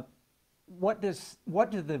over. What do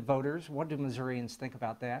the voters, what do Missourians think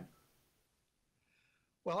about that?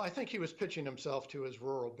 Well, I think he was pitching himself to his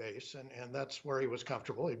rural base, and that's where he was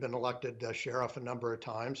comfortable. He'd been elected sheriff a number of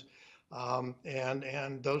times,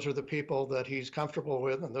 and those are the people that he's comfortable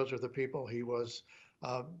with, and those are the people he was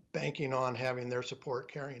banking on having their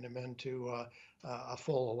support carrying him into a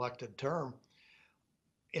full elected term.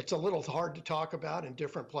 It's a little hard to talk about in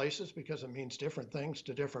different places because it means different things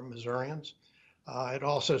to different Missourians. It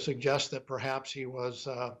also suggests that perhaps he was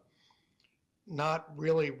not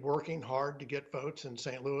really working hard to get votes in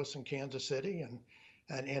St. Louis and Kansas City,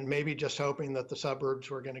 and maybe just hoping that the suburbs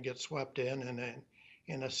were going to get swept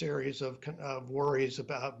in a series of worries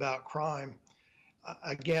about crime.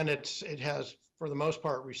 Again, it has for the most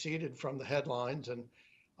part receded from the headlines, and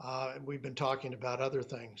we've been talking about other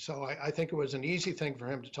things. So I think it was an easy thing for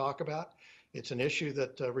him to talk about. It's an issue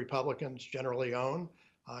that Republicans generally own.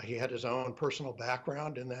 He had his own personal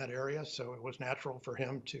background in that area, so it was natural for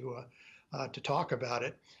him to talk about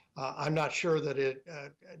it. I'm not sure that it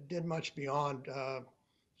did much beyond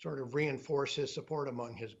sort of reinforce his support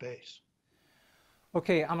among his base.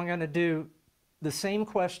 Okay, I'm going to do the same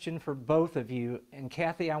question for both of you. And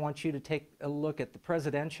Kathy, I want you to take a look at the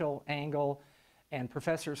presidential angle and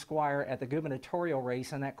Professor Squire at the gubernatorial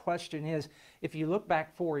race. And that question is, if you look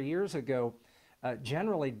back 4 years ago,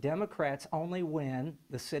 generally Democrats only win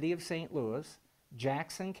the city of St. Louis,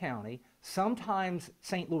 Jackson County, sometimes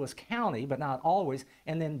St. Louis County, but not always,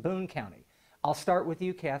 and then Boone County. I'll start with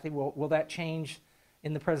you, Kathy. Will that change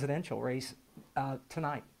in the presidential race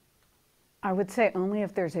tonight? I would say only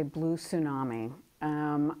if there's a blue tsunami.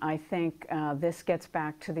 I think this gets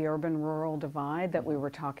back to the urban-rural divide that we were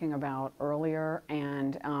talking about earlier,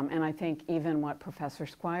 and I think even what Professor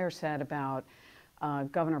Squire said about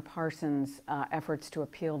Governor Parson's efforts to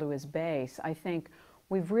appeal to his base. I think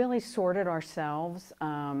we've really sorted ourselves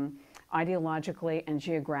ideologically and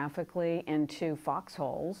geographically into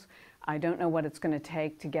foxholes. I don't know what it's going to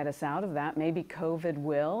take to get us out of that. Maybe COVID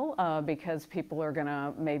will, because people are going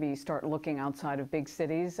to maybe start looking outside of big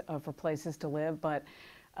cities for places to live. But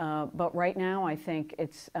right now, I think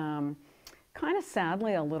it's kind of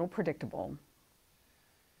sadly a little predictable.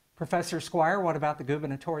 Professor Squire, what about the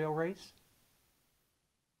gubernatorial race?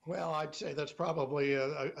 Well, I'd say that's probably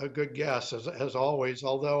a good guess, as always,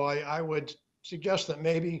 although I would suggest that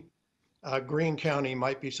maybe Greene County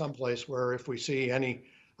might be someplace where if we see any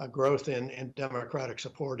growth in Democratic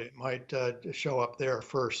support, it might show up there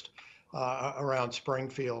first around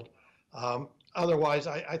Springfield. Otherwise,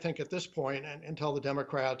 I think at this point, and until the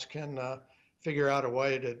Democrats can figure out a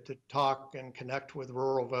way to talk and connect with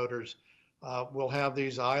rural voters, we'll have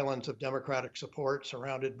these islands of Democratic support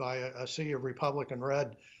surrounded by a sea of Republican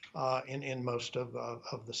red in most of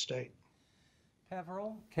the state.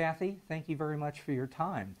 Peveril, Kathy, thank you very much for your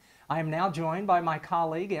time. I am now joined by my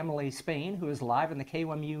colleague, Emily Spain, who is live in the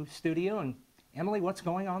KOMU studio. And Emily, what's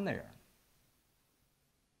going on there?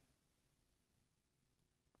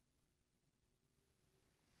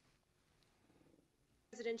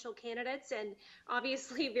 Presidential candidates, and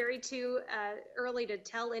obviously very too early to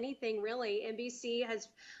tell anything really. NBC has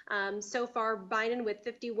so far Biden with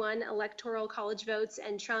 51 electoral college votes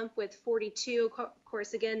and Trump with 42. Of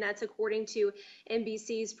course, again, that's according to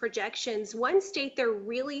NBC's projections. One state they're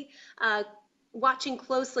really watching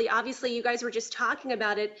closely, obviously you guys were just talking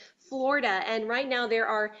about it, Florida, and right now there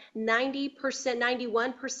are 90%,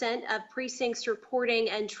 91% of precincts reporting,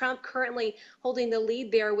 and Trump currently holding the lead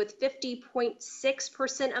there with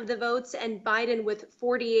 50.6% of the votes, and Biden with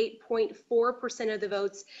 48.4% of the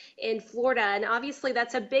votes in Florida. And obviously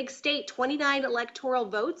that's a big state, 29 electoral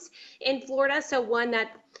votes in Florida, so one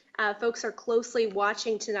that folks are closely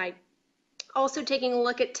watching tonight. Also taking a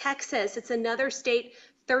look at Texas, it's another state,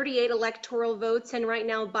 38 electoral votes, and right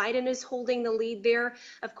now Biden is holding the lead there.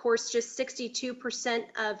 Of course, just 62%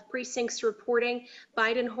 of precincts reporting.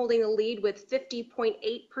 Biden holding the lead with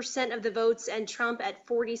 50.8% of the votes, and Trump at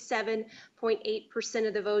 47.8%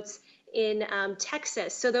 of the votes in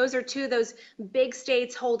Texas. So those are two of those big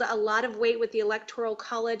states, hold a lot of weight with the Electoral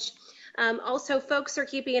College. Also, folks are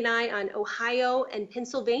keeping an eye on Ohio and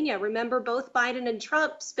Pennsylvania. Remember, both Biden and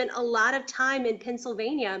Trump spent a lot of time in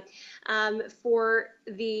Pennsylvania for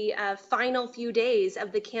the final few days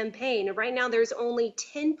of the campaign. Right now, there's only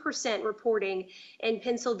 10% reporting in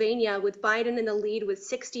Pennsylvania, with Biden in the lead with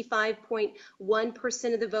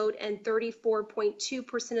 65.1% of the vote and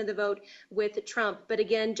 34.2% of the vote with Trump. But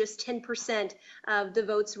again, just 10% of the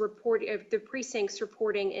votes the precincts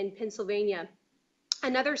reporting in Pennsylvania.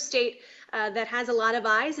 Another state that has a lot of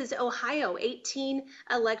eyes is Ohio. 18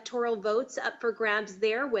 electoral votes up for grabs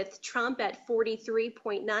there, with Trump at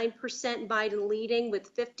 43.9%, Biden leading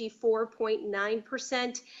with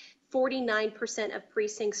 54.9%. 49% of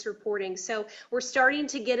precincts reporting. So we're starting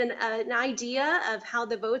to get an idea of how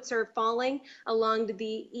the votes are falling along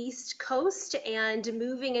the East Coast and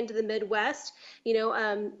moving into the Midwest. You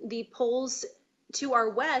know, the polls to our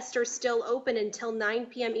west are still open until 9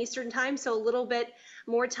 p.m. Eastern time, so a little bit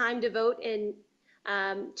more time to vote in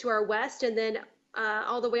to our west, and then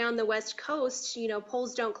all the way on the West Coast, you know,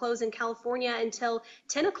 polls don't close in California until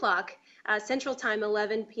 10 o'clock Central Time,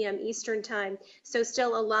 11 p.m. Eastern Time. So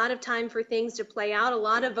still a lot of time for things to play out, a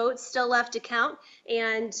lot of votes still left to count,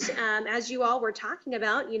 and as you all were talking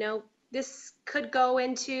about, you know, this could go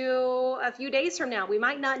into a few days from now. We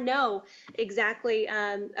might not know exactly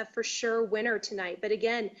a for sure winner tonight. But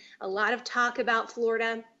again, a lot of talk about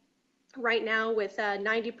Florida right now with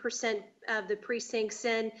 90% of the precincts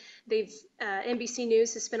in. NBC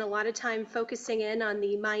News has spent a lot of time focusing in on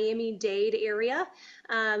the Miami-Dade area,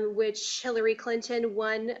 which Hillary Clinton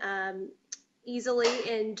won easily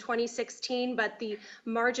in 2016, but the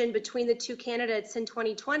margin between the two candidates in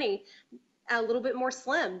 2020 a little bit more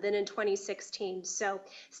slim than in 2016. So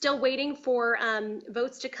still waiting for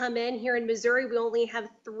votes to come in here in Missouri. We only have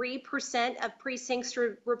 3% of precincts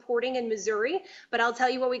reporting in Missouri, but I'll tell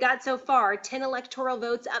you what we got so far. 10 electoral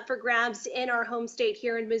votes up for grabs in our home state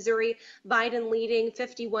here in Missouri. Biden leading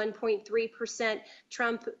 51.3%,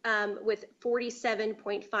 Trump with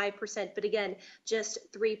 47.5%, but again,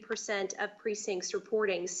 just 3% of precincts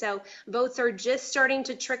reporting. So votes are just starting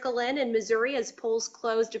to trickle in Missouri as polls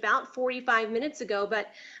closed about 45 minutes ago, but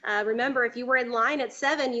remember, if you were in line at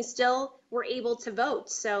 7, you still were able to vote.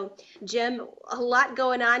 So Jim, a lot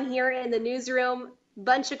going on here in the newsroom,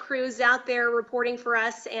 bunch of crews out there reporting for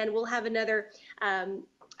us, and we'll have another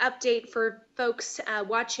update for folks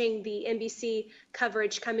watching the NBC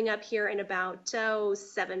coverage coming up here in about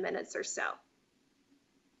 7 minutes or so.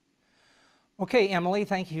 Okay, Emily,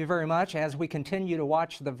 thank you very much. As we continue to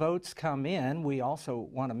watch the votes come in, we also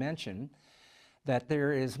want to mention that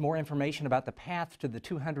there is more information about the path to the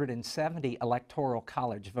 270 Electoral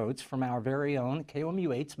College votes from our very own KOMU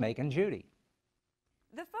 8's Megan Judy.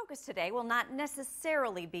 The focus today will not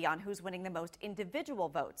necessarily be on who's winning the most individual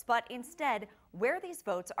votes, but instead where these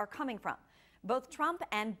votes are coming from. Both Trump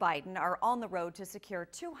and Biden are on the road to secure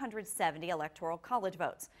 270 Electoral College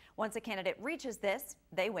votes. Once a candidate reaches this,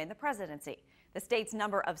 they win the presidency. The state's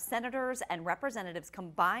number of senators and representatives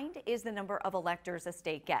combined is the number of electors a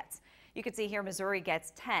state gets. You can see here Missouri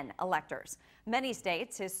gets 10 electors. Many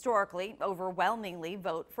states historically overwhelmingly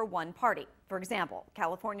vote for one party. For example,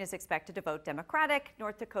 California is expected to vote Democratic,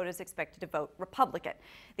 North Dakota is expected to vote Republican.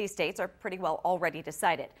 These states are pretty well already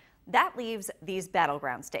decided. That leaves these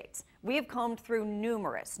battleground states. We have combed through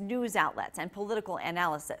numerous news outlets and political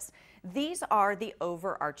analysis. These are the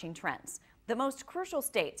overarching trends. The most crucial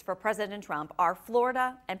states for President Trump are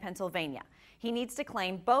Florida and Pennsylvania. He needs to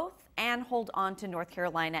claim both and hold on to North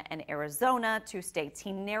Carolina and Arizona, two states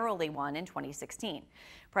he narrowly won in 2016.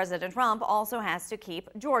 President Trump also has to keep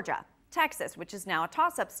Georgia. Texas, which is now a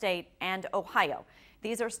toss-up state, and Ohio.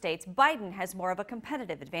 These are states Biden has more of a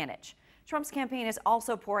competitive advantage. Trump's campaign is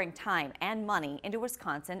also pouring time and money into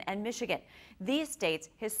Wisconsin and Michigan. These states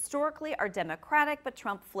historically are Democratic, but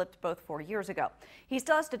Trump flipped both 4 years ago. He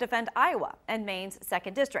still has to defend Iowa and Maine's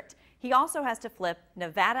 2nd District. He also has to flip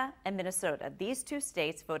Nevada and Minnesota. These 2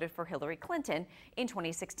 states voted for Hillary Clinton in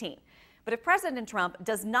 2016. But if President Trump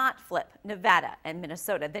does not flip Nevada and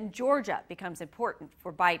Minnesota, then Georgia becomes important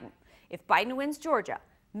for Biden. If Biden wins Georgia,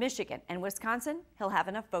 Michigan, and Wisconsin, he'll have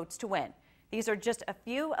enough votes to win. These are just a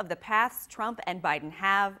few of the paths Trump and Biden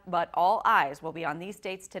have, but all eyes will be on these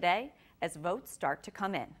states today as votes start to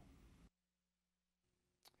come in.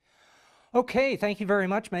 Okay, thank you very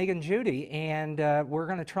much, Megan, Judy, and we're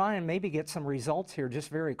going to try and maybe get some results here just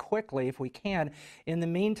very quickly if we can. In the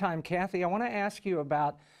meantime, Kathy, I want to ask you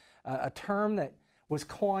about a term that was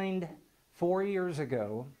coined 4 years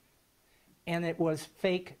ago, and it was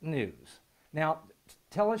fake news. Now,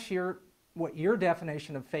 tell us what your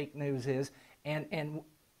definition of fake news is, and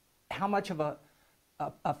how much of a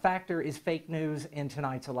factor is fake news in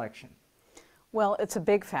tonight's election? Well, it's a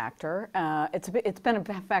big factor. It's been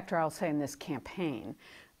a factor, I'll say, in this campaign.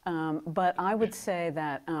 But I would say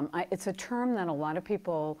that it's a term that a lot of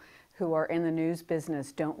people who are in the news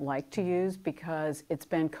business don't like to use because it's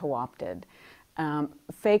been co-opted.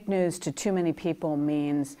 Fake news to too many people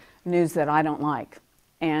means news that I don't like.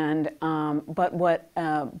 And but what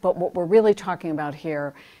we're really talking about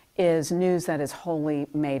here is news that is wholly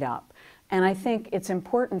made up. And I think it's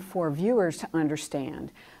important for viewers to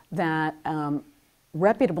understand that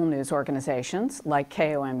reputable news organizations like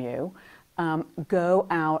KOMU go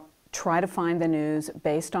out, try to find the news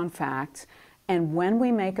based on facts, and when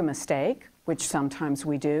we make a mistake, which sometimes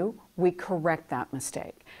we do, we correct that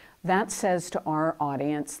mistake. That says to our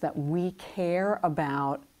audience that we care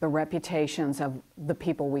about the reputations of the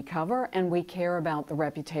people we cover, and we care about the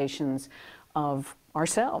reputations of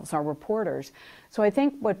ourselves, our reporters. So I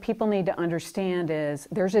think what people need to understand is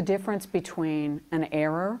there's a difference between an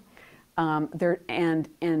error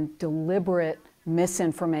and deliberate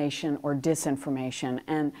misinformation or disinformation.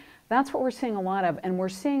 And that's what we're seeing a lot of, and we're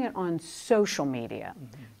seeing it on social media.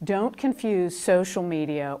 Mm-hmm. Don't confuse social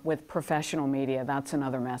media with professional media. That's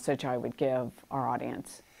another message I would give our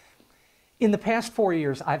audience. In the past 4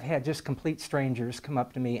 years, I've had just complete strangers come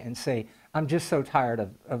up to me and say, I'm just so tired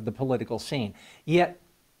of the political scene. Yet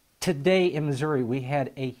today in Missouri, we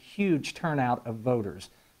had a huge turnout of voters.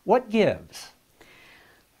 What gives?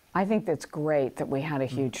 I think that's great that we had a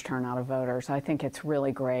huge turnout of voters. I think it's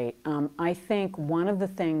really great. I think one of the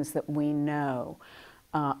things that we know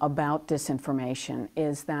about disinformation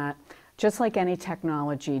is that just like any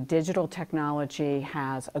technology, digital technology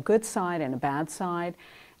has a good side and a bad side,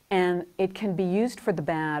 and it can be used for the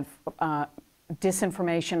bad.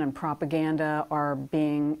 Disinformation and propaganda are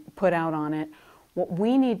being put out on it. What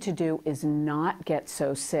we need to do is not get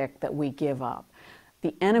so sick that we give up.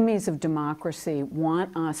 The enemies of democracy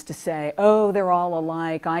want us to say, oh, they're all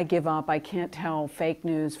alike, I give up, I can't tell fake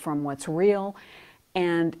news from what's real.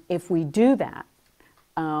 And if we do that,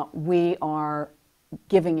 we are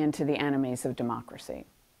giving in to the enemies of democracy.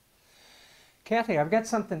 Kathy, I've got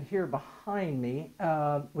something here behind me.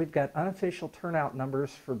 We've got unofficial turnout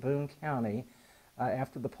numbers for Boone County.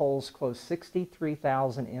 After the polls closed,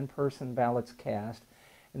 63,000 in-person ballots cast,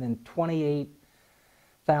 and then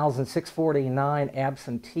 28,649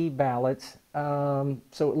 absentee ballots. So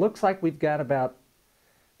it looks like we've got about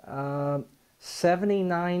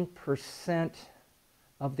 79%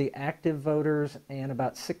 of the active voters and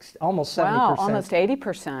about almost 70%. Wow, almost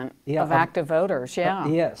 80% of active voters, yeah.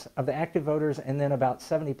 Yes, of the active voters, and then about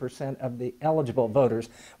 70% of the eligible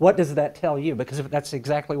voters. What does that tell you? Because that's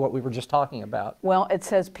exactly what we were just talking about. Well, it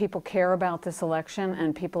says people care about this election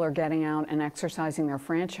and people are getting out and exercising their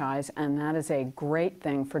franchise, and that is a great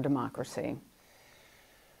thing for democracy.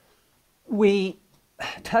 We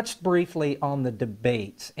touched briefly on the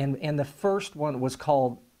debates, and the first one was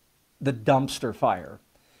called the dumpster fire.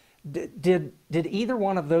 Did either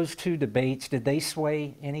one of those two debates, did they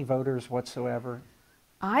sway any voters whatsoever?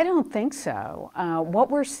 I don't think so.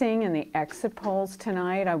 What we're seeing in the exit polls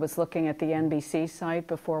tonight, I was looking at the NBC site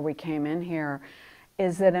before we came in here,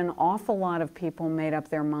 is that an awful lot of people made up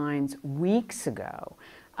their minds weeks ago.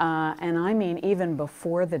 And I mean even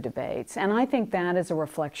before the debates. And I think that is a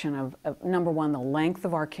reflection of number one, the length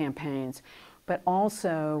of our campaigns, but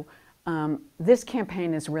also this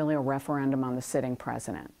campaign is really a referendum on the sitting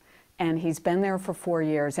president. And he's been there for 4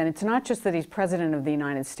 years. And it's not just that he's president of the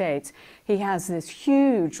United States. He has this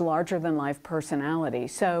huge, larger-than-life personality.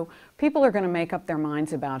 So people are going to make up their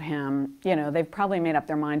minds about him. You know, they've probably made up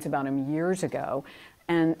their minds about him years ago.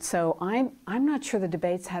 And so I'm not sure the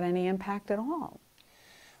debates had any impact at all.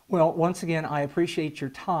 Well, once again, I appreciate your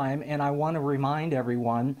time, and I want to remind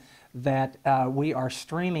everyone that we are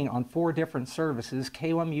streaming on 4 different services: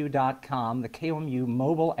 KOMU.com, the KOMU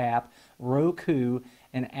mobile app, Roku,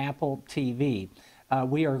 and Apple TV.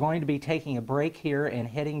 We are going to be taking a break here and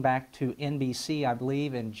heading back to NBC, I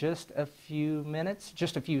believe, in just a few minutes,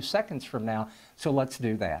 just a few seconds from now, so let's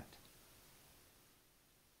do that.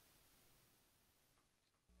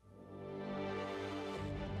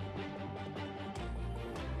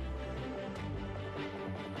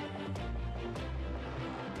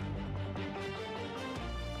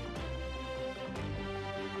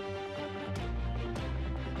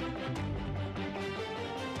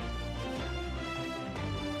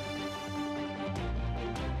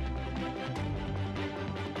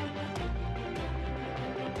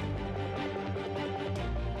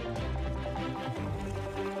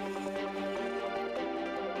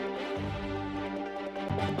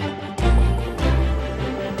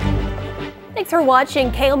 Thanks for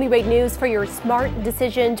watching KOMU 8 News for your Smart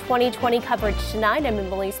Decision 2020 coverage tonight. I'm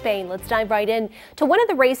Emily Spain. Let's dive right in to one of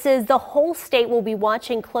the races the whole state will be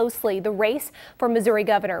watching closely, the race for Missouri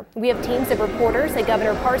governor. We have teams of reporters at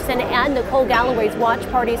Governor Parson and Nicole Galloway's watch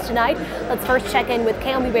parties tonight. Let's first check in with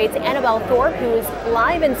KOMU 8's Annabelle Thorpe, who is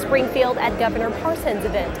live in Springfield at Governor Parson's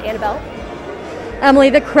event. Annabelle?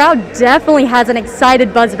 Emily, the crowd definitely has an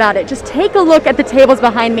excited buzz about it. Just take a look at the tables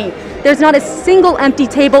behind me. There's not a single empty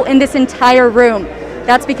table in this entire room.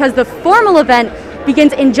 That's because the formal event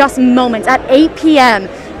begins in just moments at 8 p.m.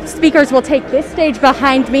 Speakers will take this stage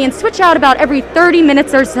behind me and switch out about every 30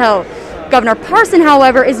 minutes or so. Governor Parson,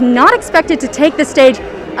 however, is not expected to take the stage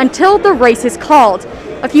until the race is called.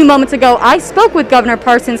 A few moments ago, I spoke with Governor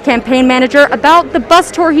Parson's campaign manager about the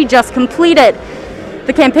bus tour he just completed.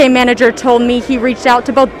 The campaign manager told me he reached out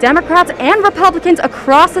to both Democrats and Republicans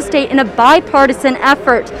across the state in a bipartisan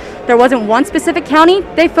effort. There wasn't one specific county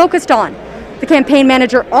they focused on. The campaign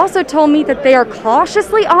manager also told me that they are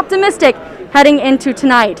cautiously optimistic heading into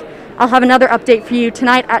tonight. I'll have another update for you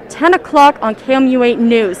tonight at 10 o'clock on KOMU 8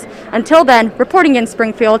 News. Until then, reporting in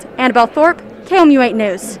Springfield, Annabelle Thorpe, KOMU 8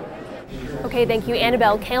 News. Okay, thank you,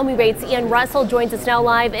 Annabelle. KOMU 8's Ian Russell joins us now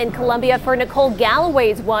live in Columbia for Nicole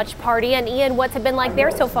Galloway's watch party. And Ian, what's it been like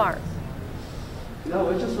there so far?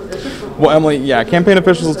 Well, Emily, yeah, campaign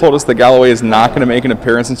officials told us that Galloway is not going to make an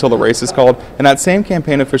appearance until the race is called, and that same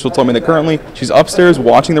campaign official told me that currently she's upstairs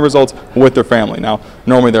watching the results with their family. Now,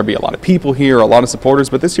 normally there'd be a lot of people here, a lot of supporters,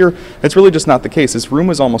 but this year it's really just not the case. This room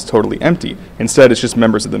is almost totally empty. Instead, it's just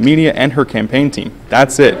members of the media and her campaign team.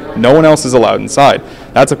 That's it. No one else is allowed inside.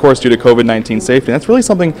 That's, of course, due to COVID-19 safety. And that's really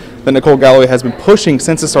something that Nicole Galloway has been pushing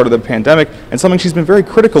since the start of the pandemic, and something she's been very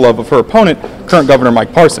critical of her opponent, current Governor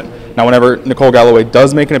Mike Parson. Now, whenever Nicole Galloway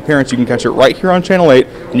does make an appearance, you can catch it right here on Channel 8,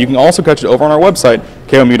 and you can also catch it over on our website,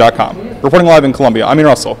 KOMU.com. Reporting live in Columbia, I'm Ian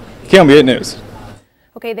Russell, KOMU 8 News.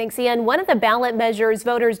 Okay, thanks, Ian. One of the ballot measures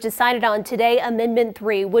voters decided on today, Amendment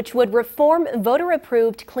 3, which would reform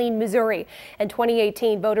voter-approved Clean Missouri. In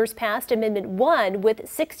 2018, voters passed Amendment 1 with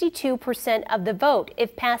 62% of the vote.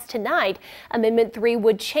 If passed tonight, Amendment 3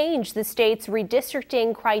 would change the state's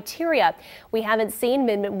redistricting criteria. We haven't seen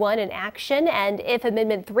Amendment 1 in action, and if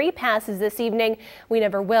Amendment 3 passes this evening, we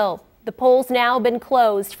never will. The polls now been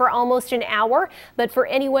closed for almost an hour, but for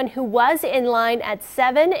anyone who was in line at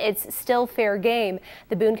 7, it's still fair game.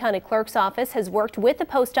 The Boone County Clerk's office has worked with the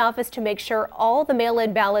post office to make sure all the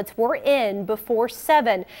mail-in ballots were in before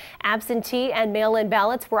 7. Absentee and mail-in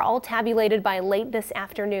ballots were all tabulated by late this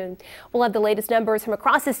afternoon. We'll have the latest numbers from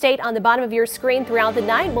across the state on the bottom of your screen throughout the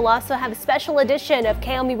night. We'll also have a special edition of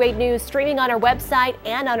KOMU 8 News streaming on our website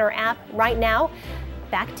and on our app right now.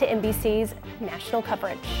 Back to NBC's national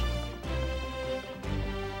coverage.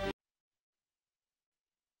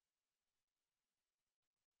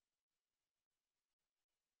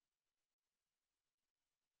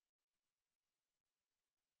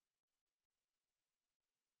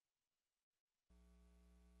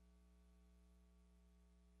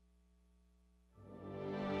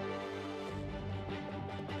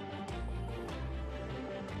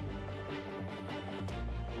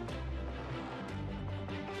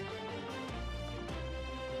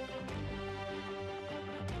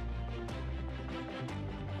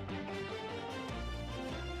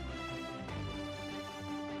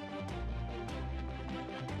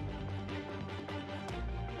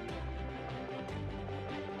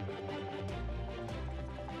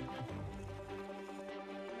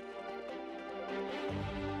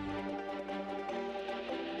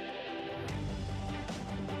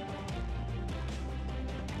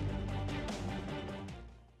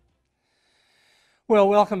 Well,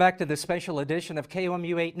 welcome back to this special edition of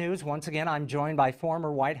KOMU 8 News. Once again, I'm joined by former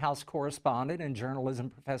White House correspondent and journalism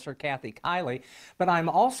professor Kathy Kiley, but I'm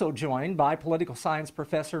also joined by political science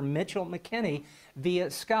professor Mitchell McKinney via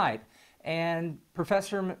Skype. And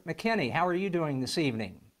Professor McKinney, how are you doing this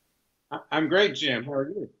evening? I'm great, Jim. How are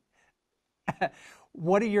you?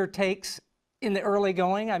 What are your takes in the early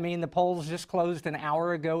going? I mean, the polls just closed an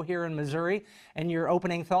hour ago here in Missouri, and your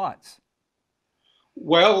opening thoughts.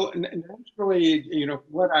 Well, naturally,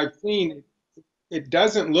 what I've seen, it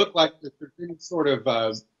doesn't look like there's any sort of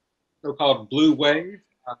so-called blue wave.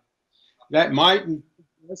 That might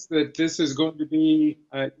suggest that this is going to be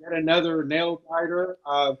yet another nail biter.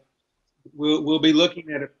 We'll be looking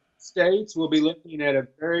at states. We'll be looking at a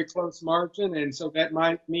very close margin, and so that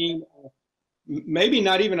might mean maybe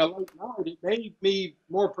not even a late night. It may be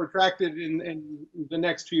more protracted in the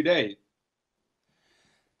next few days.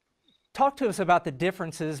 Talk to us about the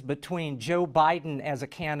differences between Joe Biden as a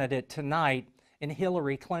candidate tonight and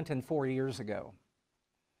Hillary Clinton 4 years ago.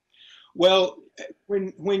 Well,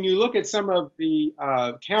 when you look at some of the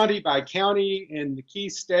county by county in the key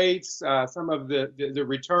states, some of the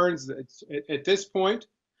returns at this point,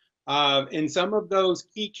 in some of those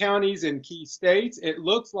key counties and key states, it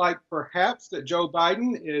looks like perhaps that Joe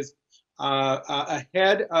Biden is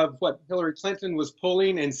ahead of what Hillary Clinton was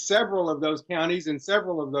pulling in several of those counties in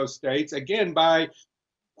several of those states, again by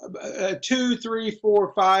 2, 3,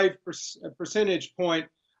 4, 5 percentage point.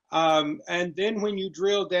 And then when you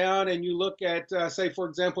drill down and you look at, say, for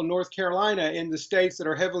example, North Carolina, in the states that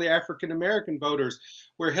are heavily African-American voters,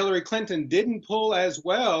 where Hillary Clinton didn't pull as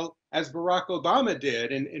well as Barack Obama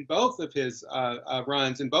did in both of his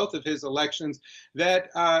runs, in both of his elections, that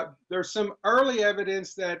there's some early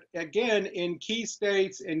evidence that, again, in key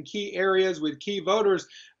states and key areas with key voters,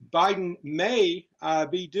 Biden may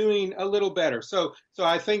be doing a little better. So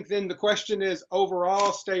I think then the question is,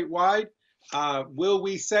 overall, statewide, will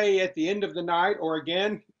we say at the end of the night, or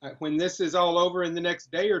again, when this is all over in the next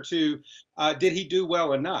day or two, did he do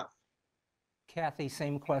well enough? Kathy,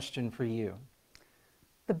 same question for you.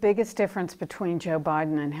 The biggest difference between Joe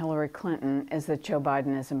Biden and Hillary Clinton is that Joe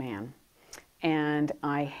Biden is a man. And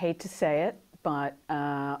I hate to say it, but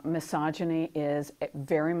misogyny is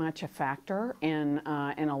very much a factor in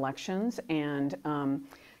elections, and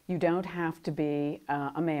you don't have to be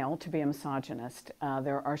a male to be a misogynist.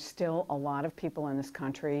 There are still a lot of people in this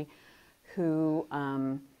country who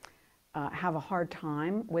have a hard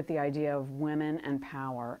time with the idea of women and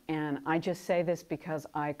power. And I just say this because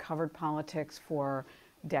I covered politics for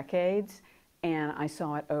decades, and I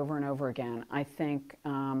saw it over and over again. I think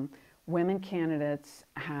women candidates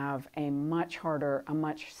have a much harder, a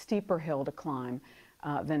much steeper hill to climb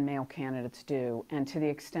than male candidates do. And to the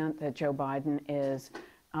extent that Joe Biden is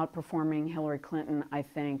outperforming Hillary Clinton, I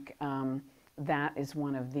think that is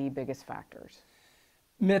one of the biggest factors.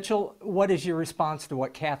 Mitchell, what is your response to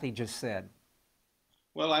what Kathy just said?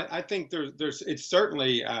 Well, I think it's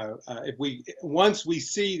certainly, once we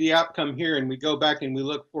see the outcome here and we go back and we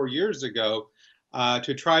look 4 years ago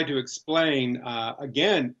to try to explain,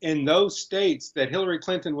 again, in those states that Hillary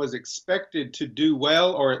Clinton was expected to do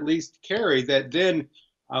well or at least carry, that then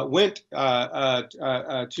went to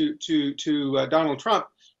Donald Trump,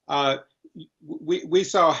 we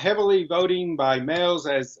saw heavily voting by males,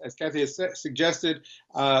 as Kathy has suggested,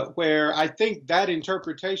 where I think that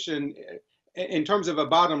interpretation, in terms of a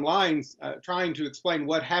bottom line, trying to explain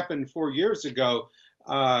what happened 4 years ago,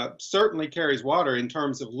 certainly carries water in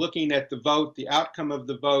terms of looking at the vote, the outcome of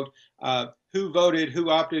the vote, who voted, who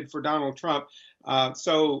opted for Donald Trump.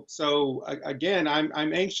 So again,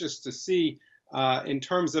 I'm anxious to see in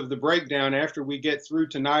terms of the breakdown after we get through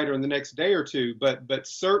tonight or in the next day or two, but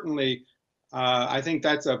certainly I think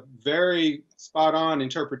that's a very spot-on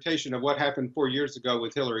interpretation of what happened 4 years ago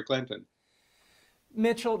with Hillary Clinton.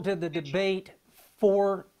 Mitchell, did the debate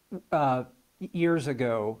 4 years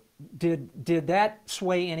ago, did that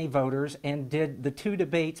sway any voters, and did the 2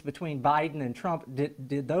 debates between Biden and Trump,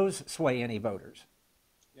 did those sway any voters?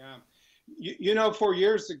 Yeah. You know, 4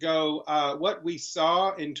 years ago, what we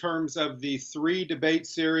saw in terms of the 3 debate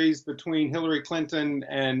series between Hillary Clinton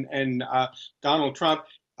and Donald Trump,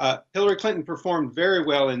 Hillary Clinton performed very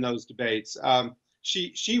well in those debates.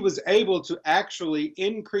 She was able to actually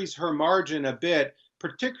increase her margin a bit,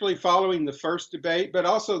 particularly following the first debate, but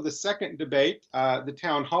also the second debate, the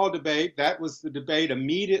town hall debate. That was the debate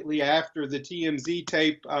immediately after the TMZ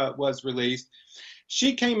tape was released.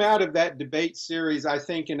 She came out of that debate series, I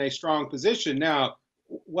think, in a strong position. Now,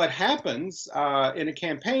 what happens in a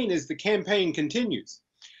campaign is the campaign continues.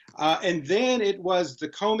 And then it was the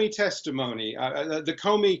Comey testimony, the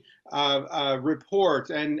Comey report,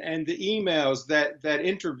 and the emails that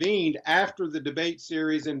intervened after the debate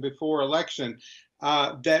series and before election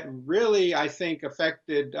that really, I think,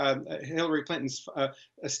 affected Hillary Clinton's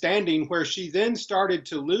standing, where she then started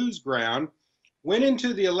to lose ground, went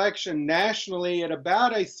into the election nationally at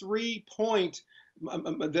about a 3-point,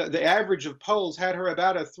 the average of polls had her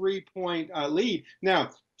about a 3-point lead. Now,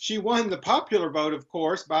 she won the popular vote, of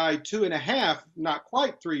course, by 2.5, not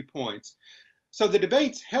quite 3 points. So the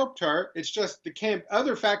debates helped her. It's just the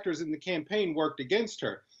other factors in the campaign worked against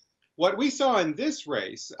her. What we saw in this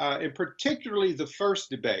race, and particularly the first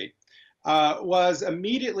debate, was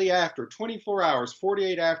immediately after, 24 hours,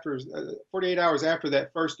 48 hours after that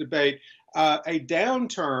first debate, a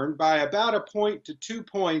downturn by about 1 point to 2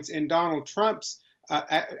 points in Donald Trump's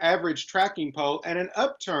average tracking poll, and an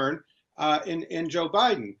upturn in Joe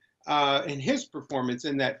Biden in his performance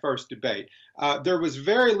in that first debate. There was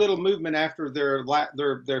very little movement after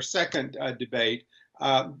their second debate,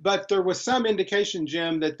 but there was some indication,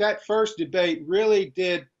 Jim, that first debate really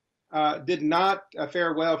did not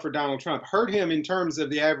fare well for Donald Trump, hurt him in terms of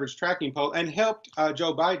the average tracking poll, and helped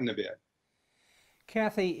Joe Biden a bit.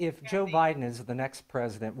 Kathy, if Joe Biden is the next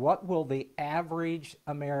president, what will the average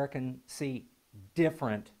American see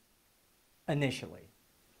different initially?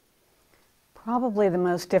 Probably the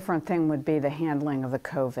most different thing would be the handling of the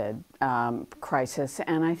COVID crisis.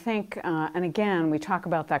 And I think, and again, we talk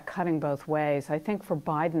about that cutting both ways. I think for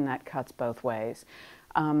Biden, that cuts both ways.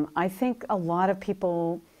 I think a lot of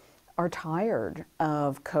people are tired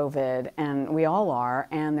of COVID, and we all are,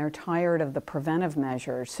 and they're tired of the preventive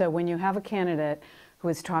measures. So when you have a candidate who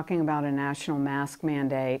is talking about a national mask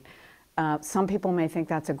mandate, some people may think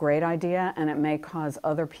that's a great idea, and it may cause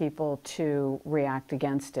other people to react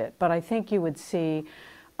against it. But I think you would see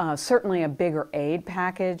certainly a bigger aid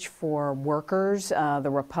package for workers. The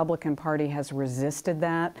Republican Party has resisted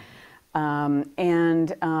that.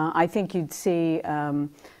 And I think you'd see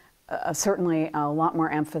certainly a lot more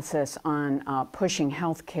emphasis on pushing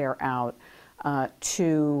health care out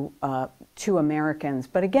to Americans.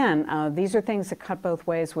 But again, these are things that cut both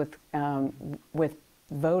ways with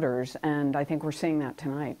voters, and I think we're seeing that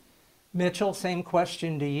tonight. Mitchell, same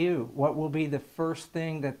question to you. What will be the first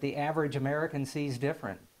thing that the average American sees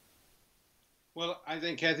different? Well, I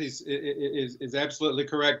think Kathy is absolutely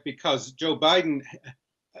correct, because Joe Biden,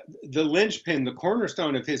 the linchpin, the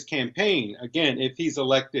cornerstone of his campaign, again, if he's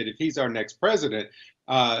elected, if he's our next president,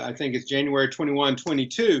 I think it's January 21,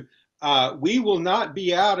 22, we will not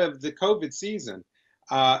be out of the COVID season.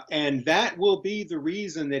 And that will be the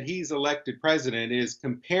reason that he's elected president, is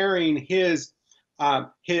comparing his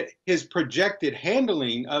projected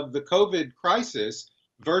handling of the COVID crisis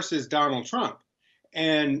versus Donald Trump.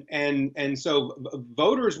 And so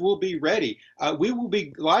voters will be ready. We will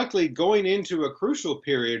be likely going into a crucial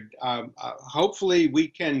period. Hopefully we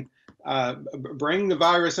can bring the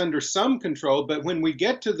virus under some control, but when we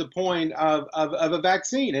get to the point of a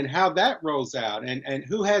vaccine and how that rolls out, and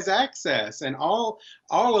who has access, and all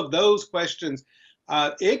of those questions,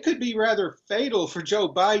 it could be rather fatal for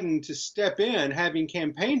Joe Biden to step in, having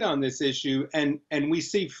campaigned on this issue, and we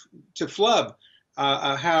see to flub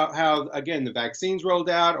how again the vaccines rolled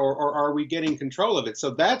out, or are we getting control of it? So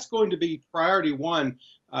that's going to be priority one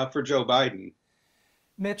for Joe Biden.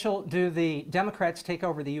 Mitchell, do the Democrats take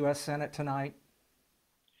over the U.S. Senate tonight?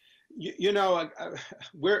 You know,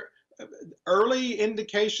 we're early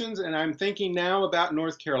indications, and I'm thinking now about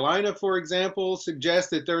North Carolina, for example,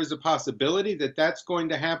 suggest that there is a possibility that that's going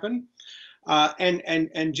to happen.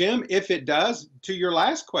 And Jim, if it does, to your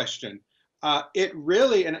last question, it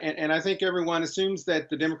really, and I think everyone assumes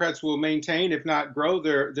that the Democrats will maintain, if not grow,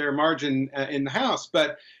 their margin in the House.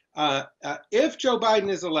 But if Joe Biden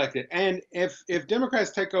is elected, and if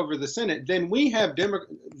Democrats take over the Senate, then we have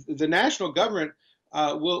the national government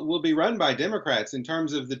will be run by Democrats in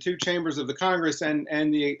terms of the two chambers of the Congress and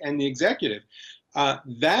the executive.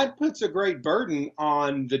 That puts a great burden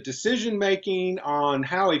on the decision making, on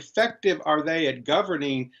how effective are they at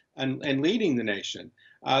governing and leading the nation.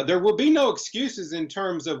 There will be no excuses in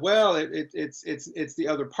terms of, well, it's the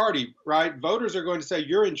other party, right? Voters are going to say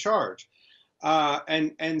you're in charge.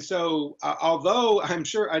 And so although I'm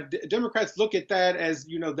sure Democrats look at that as,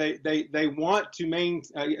 you know, they want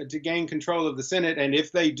to gain control of the Senate, and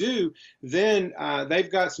if they do, then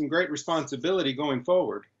they've got some great responsibility going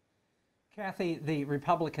forward. Kathy, the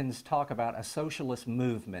Republicans talk about a socialist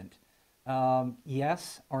movement.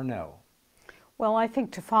 Yes or no? Well, I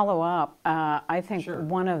think to follow up, I think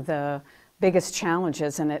one of the biggest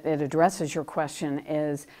challenges, and it addresses your question,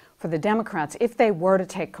 is for the Democrats, if they were to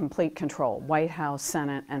take complete control, White House,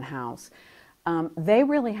 Senate, and House, they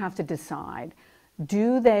really have to decide,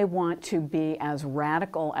 do they want to be as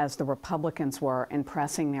radical as the Republicans were in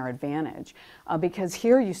pressing their advantage? Because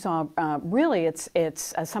here you saw, really, it's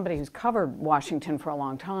as somebody who's covered Washington for a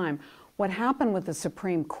long time, what happened with the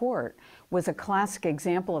Supreme Court was a classic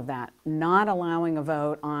example of that, not allowing a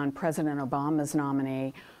vote on President Obama's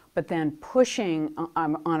nominee, but then pushing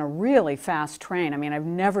on a really fast train. I mean, I've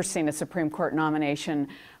never seen a Supreme Court nomination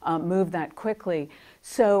move that quickly.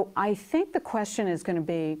 So I think the question is going to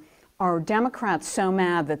be, are Democrats so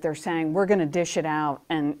mad that they're saying we're going to dish it out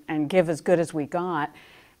and give as good as we got?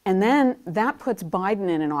 And then that puts Biden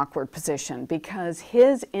in an awkward position because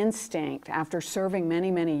his instinct after serving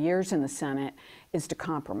many, many years in the Senate is to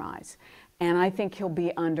compromise. And I think he'll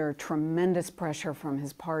be under tremendous pressure from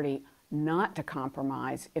his party not to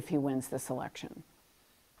compromise if he wins this election.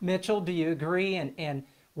 Mitchell, do you agree? And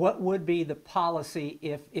what would be the policy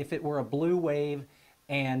if it were a blue wave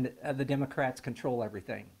and the Democrats control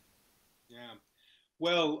everything? Yeah.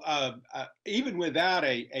 Well, even without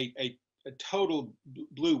a total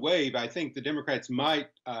blue wave, I think the Democrats might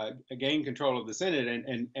gain control of the Senate.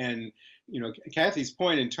 And you know, Kathy's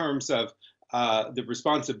point in terms of the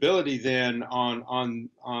responsibility then on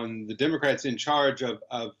the Democrats in charge of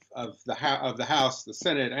the House, the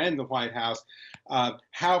Senate, and the White House.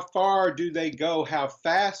 How far do they go? How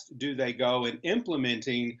fast do they go in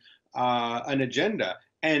implementing an agenda?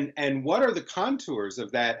 And what are the contours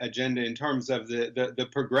of that agenda in terms of the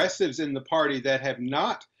progressives in the party that have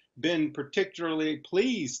not been particularly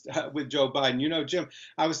pleased with Joe Biden? You know, Jim,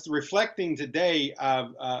 I was reflecting today.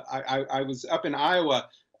 I was up in Iowa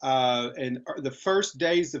in the first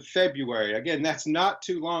days of February. Again, that's not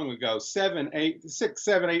too long ago.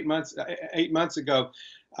 8 months ago.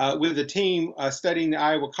 With a team studying the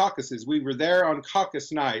Iowa caucuses. We were there on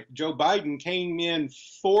caucus night. Joe Biden came in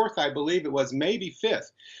fourth, I believe it was, maybe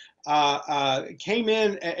fifth. Came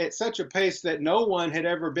in at such a pace that no one had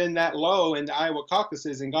ever been that low in the Iowa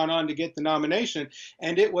caucuses and gone on to get the nomination.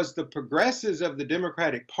 And it was the progressives of the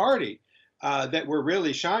Democratic Party that were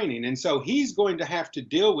really shining. And so he's going to have to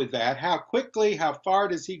deal with that. How quickly, how far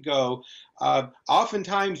does he go?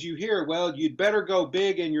 Oftentimes you hear, well, you'd better go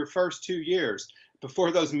big in your first 2 years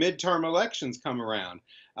before those midterm elections come around.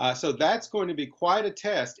 So that's going to be quite a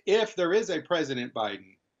test if there is a President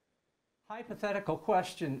Biden. Hypothetical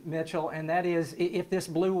question, Mitchell, and that is, if this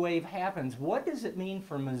blue wave happens, what does it mean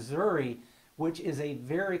for Missouri, which is a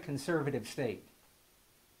very conservative state?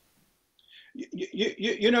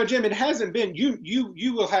 You know, Jim, it hasn't been,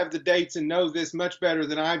 you will have the dates and know this much better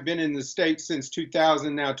than I've been in the state since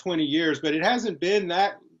 2000, now 20 years, but it hasn't been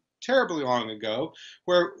that terribly long ago,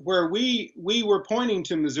 where we were pointing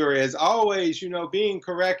to Missouri as always, you know, being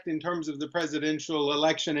correct in terms of the presidential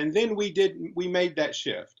election, and then we made that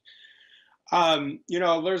shift. You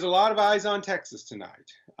know, there's a lot of eyes on Texas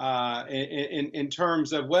tonight in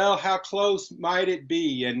terms of, well, how close might it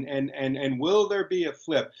be, and will there be a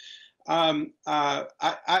flip? I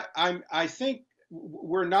think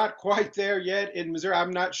we're not quite there yet in Missouri.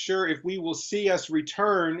 I'm not sure if we will see us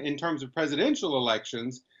return in terms of presidential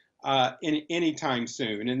elections anytime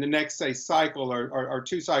soon, in the next, say, cycle or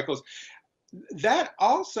 2 cycles. That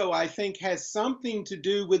also, I think, has something to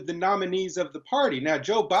do with the nominees of the party. Now,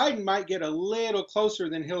 Joe Biden might get a little closer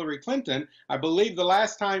than Hillary Clinton. I believe the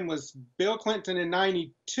last time was Bill Clinton in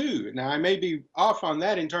 '92. Now, I may be off on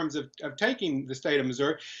that in terms of taking the state of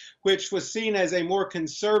Missouri, which was seen as a more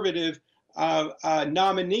conservative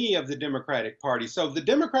nominee of the Democratic Party. So the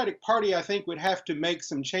Democratic Party, I think, would have to make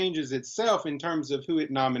some changes itself in terms of who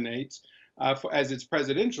it nominates as its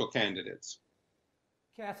presidential candidates.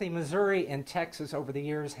 Kathy, Missouri and Texas over the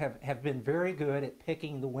years have been very good at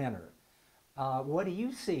picking the winner. What do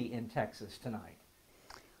you see in Texas tonight?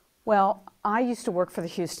 Well, I used to work for the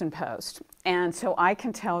Houston Post, and so I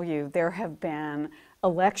can tell you there have been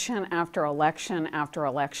election after election after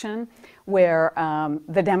election where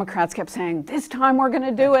the Democrats kept saying, this time we're going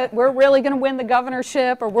to do it, we're really going to win the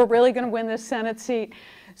governorship, or we're really going to win this Senate seat.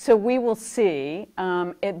 So we will see,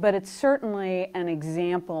 but it's certainly an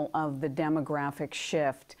example of the demographic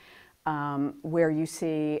shift where you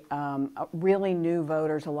see really new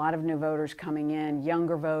voters, a lot of new voters coming in,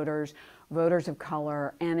 younger voters, voters of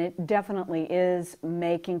color, and it definitely is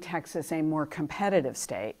making Texas a more competitive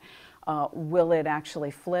state. Will it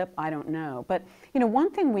actually flip? I don't know. But you know, one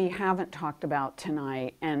thing we haven't talked about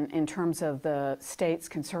tonight, and in terms of the state's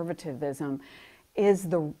conservatism, is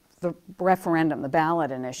the referendum, the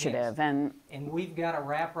ballot initiative. Yes. And we've got a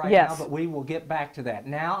wrap right yes. now, but we will get back to that.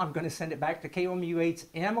 Now I'm going to send it back to KOMU 8's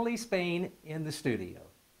Emily Spain in the studio.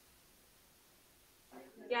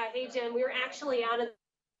 Yeah, hey Jim, we're actually out of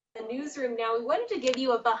the newsroom now. We wanted to give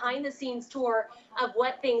you a behind the scenes tour of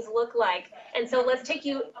what things look like. And so let's take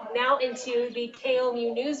you now into the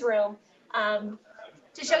KOMU newsroom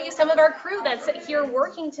to show you some of our crew that's here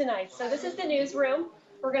working tonight. So this is the newsroom.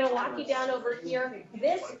 We're going to walk you down over here.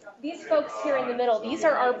 These folks here in the middle, these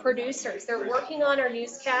are our producers. They're working on our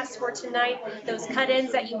newscasts for tonight, those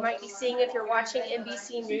cut-ins that you might be seeing if you're watching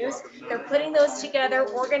NBC News. They're putting those together,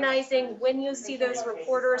 organizing when you see those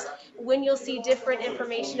reporters, when you'll see different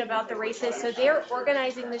information about the races. So they're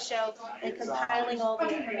organizing the show and compiling all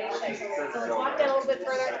the information. So let's walk down a little bit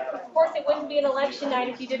further. Of course, it wouldn't be an election night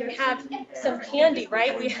if you didn't have some candy,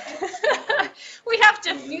 right? We have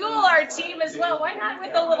to fuel our team as well. Why not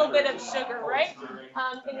with a little bit of sugar, right?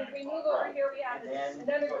 And if we move over here, we have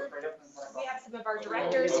another group. We have some of our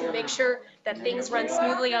directors who make sure that things run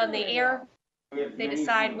smoothly on the air. They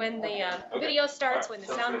decide when the video starts, when the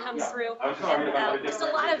sound comes through, and just a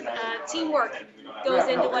lot of teamwork goes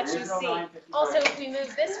into what you see. Also, if we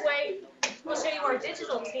move this way, we'll show you our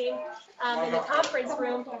digital team in the conference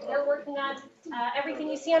room. They're working on everything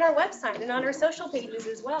you see on our website and on our social pages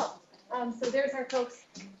as well. So there's our folks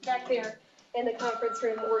back there in the conference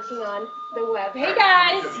room working on the web. Hey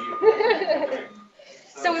guys!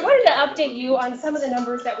 So we wanted to update you on some of the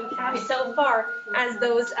numbers that we have so far as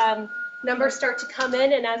those numbers start to come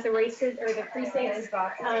in and as the races or the precincts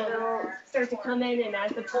start to come in and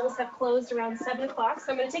as the polls have closed around 7 o'clock.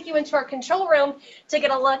 So I'm going to take you into our control room to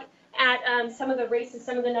get a look at some of the races,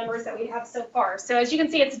 some of the numbers that we have so far. So as you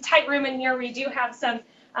can see, it's a tight room in here. We do have some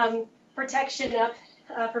protection up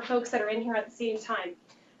for folks that are in here at the same time.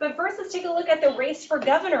 But first, let's take a look at the race for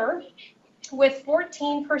governor. With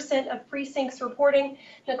 14% of precincts reporting,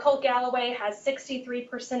 Nicole Galloway has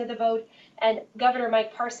 63% of the vote, and Governor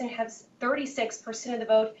Mike Parson has 36% of the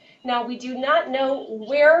vote. Now, we do not know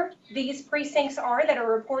where these precincts are that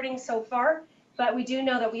are reporting so far, but we do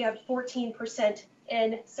know that we have 14%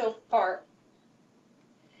 in so far.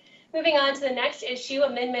 Moving on to the next issue,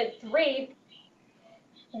 Amendment 3.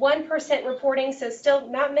 1% reporting, so still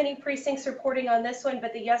not many precincts reporting on this one,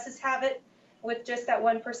 but the yeses have it with just that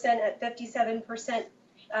 1% at 57%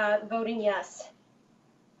 voting yes.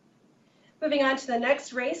 Moving on to the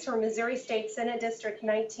next race for Missouri State Senate District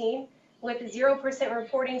 19, with 0%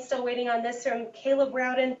 reporting, still waiting on this from Caleb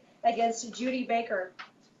Rowden against Judy Baker.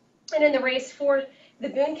 And in the race for the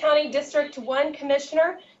Boone County District 1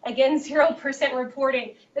 Commissioner, again 0%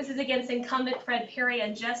 reporting. This is against incumbent Fred Perry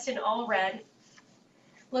and Justin Allred.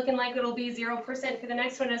 Looking like it'll be 0% for the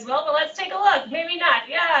next one as well, but let's take a look. Maybe not.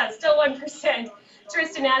 Yeah, still 1%.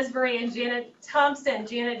 Tristan Asbury and Janet Thompson,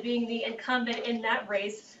 Janet being the incumbent in that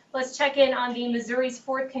race. Let's check in on the Missouri's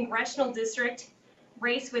 4th Congressional District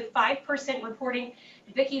race with 5% reporting.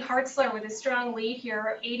 Vicki Hartzler with a strong lead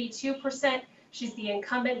here, 82%. She's the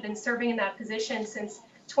incumbent, been serving in that position since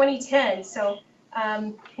 2010. So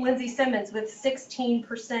Lindsey Simmons with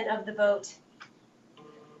 16% of the vote.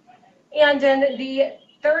 And in the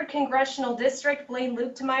 3rd Congressional District, Blaine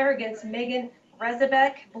Luetkemeyer against Megan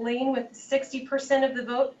Rezebeck. Blaine with 60% of the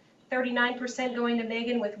vote, 39% going to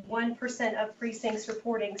Megan with 1% of precincts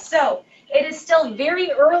reporting. So it is still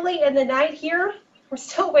very early in the night here. We're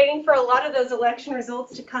still waiting for a lot of those election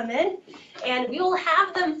results to come in, and we will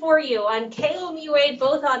have them for you on KOMU8,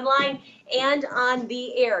 both online and on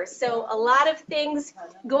the air. So a lot of things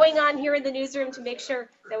going on here in the newsroom to make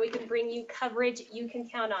sure that we can bring you coverage you can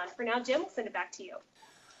count on. For now, Jim, we'll send it back to you.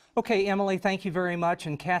 Okay, Emily, thank you very much.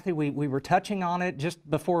 And Kathy, we were touching on it just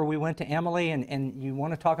before we went to Emily, and you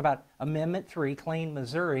want to talk about Amendment 3, Clean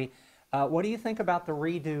Missouri. What do you think about the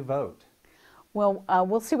redo vote? Well,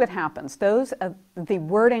 we'll see what happens. The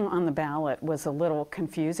wording on the ballot was a little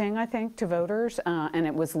confusing, I think, to voters, and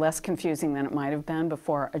it was less confusing than it might have been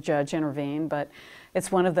before a judge intervened, but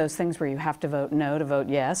it's one of those things where you have to vote no to vote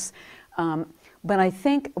yes. But I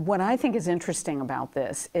think, what I think is interesting about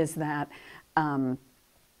this is that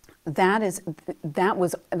that is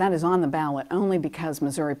on the ballot only because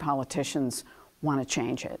Missouri politicians want to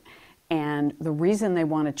change it. And the reason they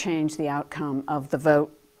want to change the outcome of the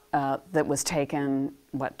vote that was taken,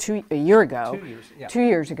 a year ago? 2 years, yeah. 2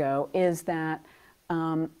 years ago, is that,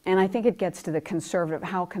 and I think it gets to the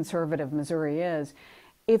how conservative Missouri is.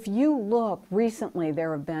 If you look, recently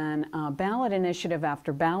there have been ballot initiative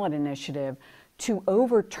after ballot initiative to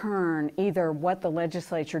overturn either what the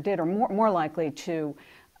legislature did, or more likely to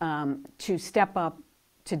step up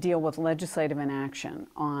to deal with legislative inaction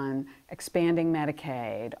on expanding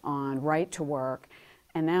Medicaid, on right to work,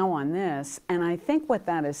 and now on this. And I think what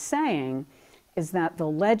that is saying is that the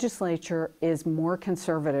legislature is more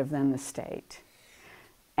conservative than the state.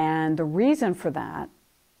 And the reason for that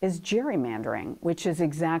is gerrymandering, which is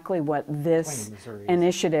exactly what this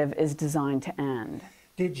initiative is designed to end.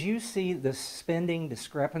 Did you see the spending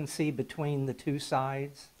discrepancy between the two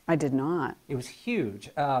sides? I did not. It was huge.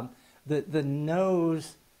 The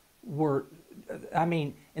no's were, I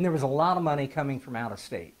mean, and there was a lot of money coming from out of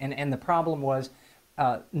state. And the problem was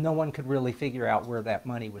no one could really figure out where that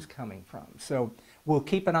money was coming from. So we'll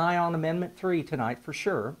keep an eye on Amendment 3 tonight for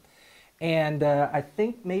sure. And I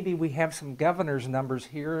think maybe we have some governor's numbers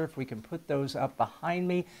here, if we can put those up behind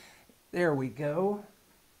me. There we go.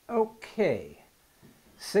 Okay.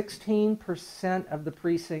 16% of the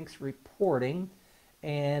precincts reporting,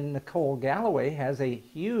 and Nicole Galloway has a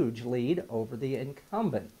huge lead over the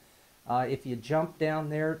incumbent. If you jump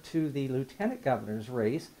down there to the lieutenant governor's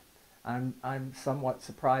race, I'm somewhat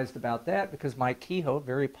surprised about that, because Mike Kehoe,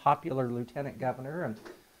 very popular lieutenant governor and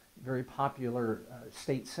very popular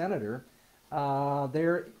state senator,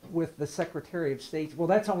 they're with the Secretary of State. Well,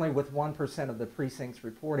 that's only with 1% of the precincts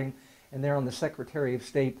reporting, and they're on the Secretary of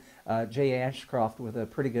State, Jay Ashcroft, with a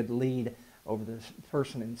pretty good lead over the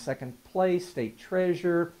person in second place. State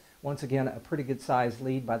Treasurer, once again, a pretty good sized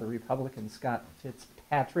lead by the Republican Scott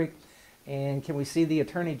Fitzpatrick. And can we see the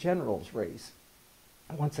Attorney General's race?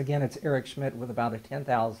 Once again, it's Eric Schmidt with about a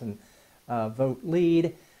 10,000 vote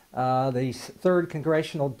lead. The 3rd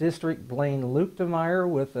Congressional District, Blaine Luetkemeyer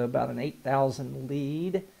with about an 8,000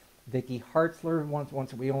 lead. Vicki Hartzler,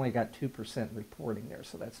 once we only got 2% reporting there,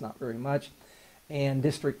 so that's not very much. And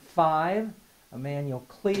District 5, Emmanuel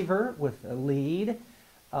Cleaver with a lead.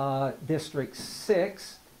 District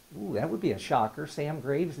 6, ooh, that would be a shocker. Sam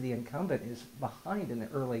Graves, the incumbent, is behind in the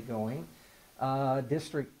early going.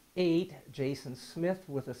 District 8, Jason Smith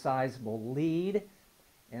with a sizable lead.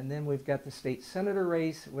 And then we've got the state senator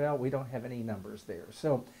race. Well, we don't have any numbers there.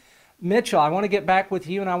 So, Mitchell, I want to get back with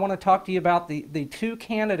you, and I want to talk to you about the two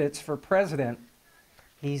candidates for president.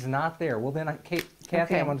 He's not there. Well, then, Kathy,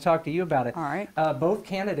 okay. I want to talk to you about it. All right. Both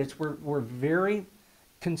candidates were very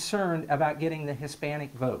concerned about getting the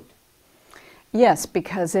Hispanic vote. Yes,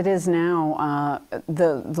 because it is now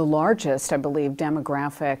the largest, I believe,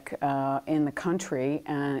 demographic in the country,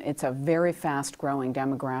 and it's a very fast-growing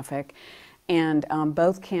demographic. And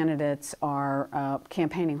both candidates are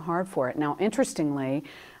campaigning hard for it. Now, interestingly,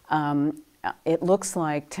 it looks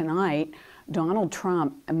like tonight Donald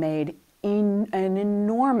Trump made an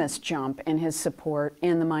enormous jump in his support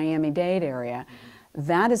in the Miami-Dade area.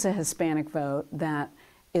 That is a Hispanic vote that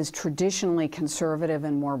is traditionally conservative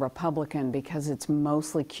and more Republican because it's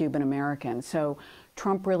mostly Cuban American. So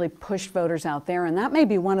Trump really pushed voters out there, and that may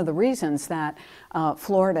be one of the reasons that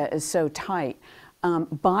Florida is so tight.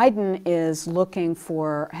 Biden is looking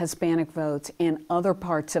for Hispanic votes in other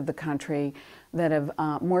parts of the country that have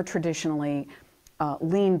more traditionally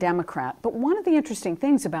leaned Democrat. But one of the interesting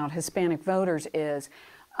things about Hispanic voters is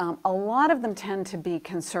a lot of them tend to be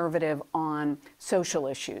conservative on social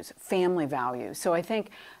issues, family values. So I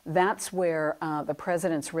think that's where the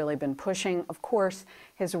president's really been pushing. Of course,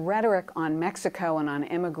 his rhetoric on Mexico and on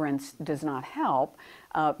immigrants does not help,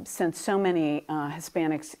 since so many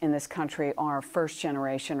Hispanics in this country are first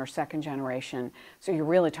generation or second generation. So you're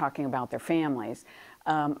really talking about their families.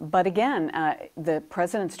 But again, the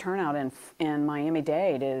president's turnout in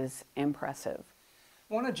Miami-Dade is impressive.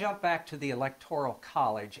 I want to jump back to the Electoral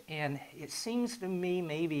College, and it seems to me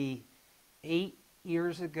maybe 8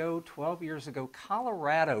 years ago, 12 years ago,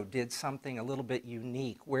 Colorado did something a little bit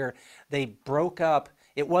unique where they broke up.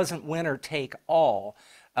 It wasn't winner take all.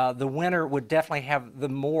 The winner would definitely have the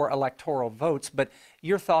more electoral votes, but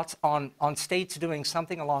your thoughts on states doing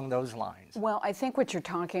something along those lines? Well, I think what you're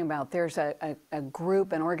talking about, there's a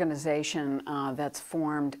group, an organization that's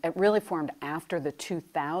formed, it really formed after the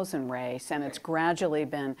 2000 race, and it's gradually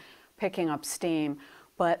been picking up steam,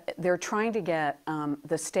 but they're trying to get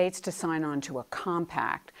the states to sign on to a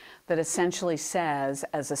compact that essentially says,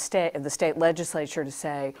 as the state legislature to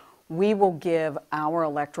say, we will give our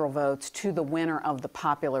electoral votes to the winner of the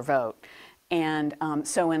popular vote. And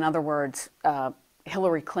so in other words,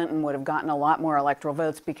 Hillary Clinton would have gotten a lot more electoral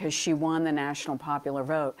votes because she won the national popular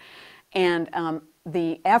vote. And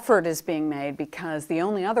the effort is being made because the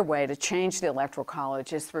only other way to change the Electoral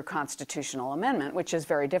College is through constitutional amendment, which is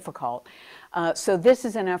very difficult. So this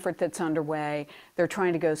is an effort that's underway. They're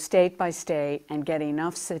trying to go state by state and get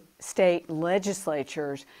enough state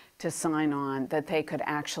legislatures to sign on that they could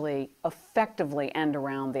actually effectively end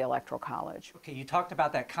around the Electoral College. Okay, you talked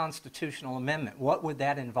about that constitutional amendment. What would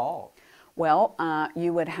that involve? Well,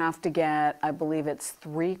 you would have to get, I believe it's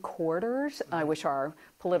 3/4. I wish our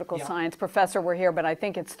political science professor were here, but I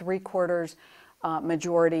think it's 3/4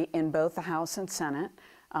 majority in both the House and Senate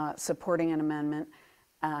supporting an amendment.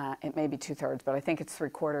 It may be 2/3, but I think it's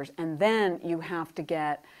 3/4. And then you have to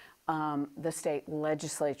get the state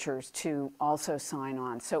legislatures to also sign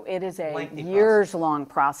on. So it is a years-long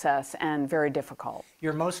process and very difficult.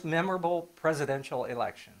 Your most memorable presidential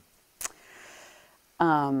election?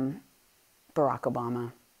 Barack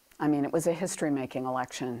Obama. I mean, it was a history-making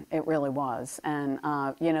election. It really was. And,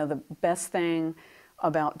 you know, the best thing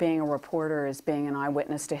about being a reporter is being an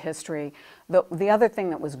eyewitness to history. The other thing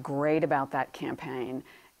that was great about that campaign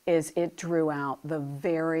is it drew out the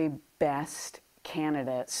very best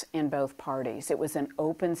candidates in both parties. It was an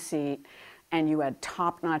open seat, and you had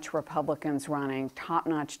top-notch Republicans running,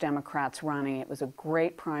 top-notch Democrats running. It was a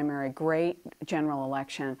great primary, great general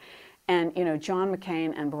election. And, you know, John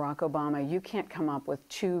McCain and Barack Obama, you can't come up with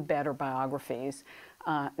two better biographies.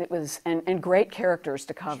 It was, and great characters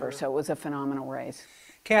to cover, so it was a phenomenal race.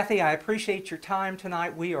 Kathy, I appreciate your time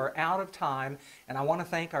tonight. We are out of time, and I want to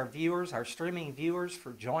thank our viewers, our streaming viewers,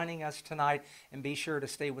 for joining us tonight. And be sure to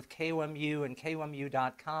stay with KOMU and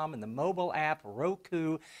KOMU.com and the mobile app,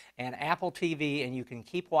 Roku, and Apple TV, and you can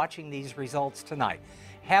keep watching these results tonight.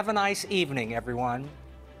 Have a nice evening, everyone.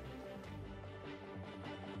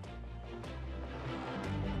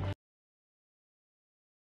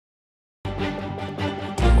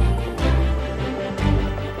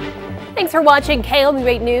 Thanks for watching KOMU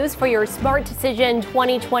 8 News. For your Smart Decision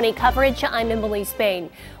 2020 coverage, I'm Emily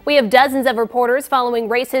Spain. We have dozens of reporters following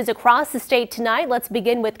races across the state tonight. Let's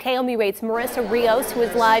begin with KOMU 8's Marissa Rios, who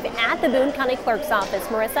is live at the Boone County Clerk's office.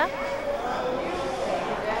 Marissa?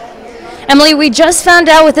 Emily, we just found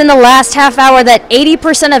out within the last half hour that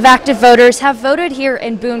 80% of active voters have voted here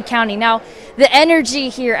in Boone County. Now, the energy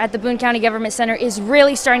here at the Boone County Government Center is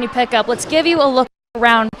really starting to pick up. Let's give you a look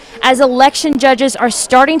around as election judges are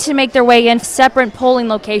starting to make their way in separate polling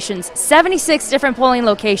locations, 76 different polling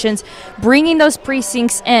locations, bringing those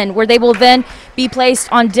precincts in where they will then be placed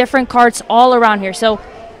on different carts all around here. So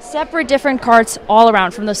separate different carts all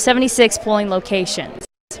around from those 76 polling locations.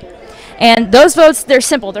 And those votes, they're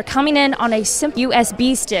simple. They're coming in on a simple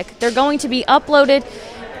USB stick. They're going to be uploaded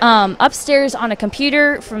upstairs on a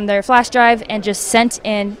computer from their flash drive and just sent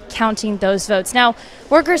in, counting those votes. Now,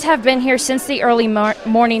 workers have been here since the early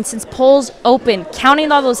morning, since polls open,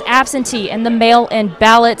 counting all those absentee and the mail-in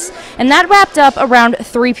ballots, and that wrapped up around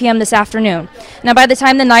 3 p.m. this afternoon. Now, by the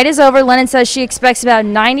time the night is over, Lennon says she expects about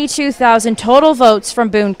 92,000 total votes from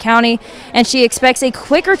Boone County, and she expects a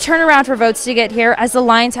quicker turnaround for votes to get here as the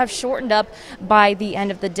lines have shortened up by the end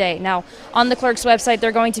of the day. Now, on the clerk's website,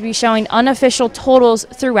 they're going to be showing unofficial totals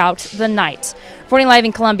throughout the night. Reporting live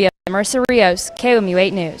in Columbia, Marissa Rios, KOMU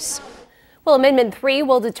 8 News. Well, Amendment 3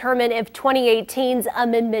 will determine if 2018's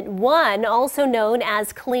Amendment 1, also known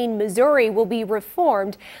as Clean Missouri, will be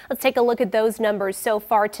reformed. Let's take a look at those numbers so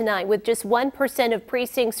far tonight. With just 1% of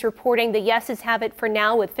precincts reporting, the yeses have it for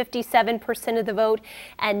now with 57% of the vote,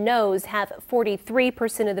 and noes have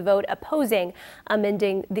 43% of the vote opposing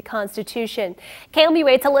amending the Constitution.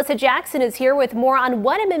 KOMU 8's Alyssa Jackson is here with more on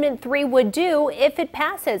what Amendment 3 would do if it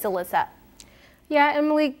passes. Alyssa. Yeah,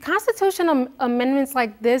 Emily, constitutional amendments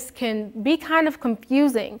like this can be kind of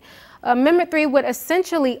confusing. Amendment 3 would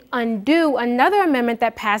essentially undo another amendment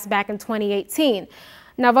that passed back in 2018.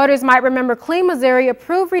 Now, voters might remember Clean Missouri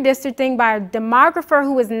approved redistricting by a demographer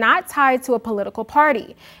who is not tied to a political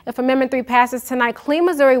party. If Amendment 3 passes tonight, Clean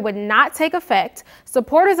Missouri would not take effect.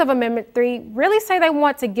 Supporters of Amendment 3 really say they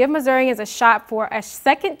want to give Missourians a shot for a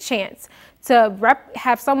second chance to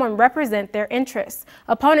have someone represent their interests.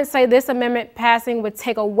 Opponents say this amendment passing would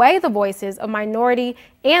take away the voices of minority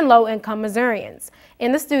and low-income Missourians.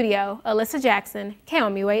 In the studio, Alyssa Jackson,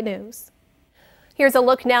 KOMU 8 News. Here's a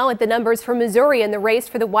look now at the numbers for Missouri in the race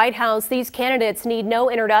for the White House. These candidates need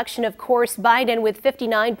no introduction. Of course, Biden with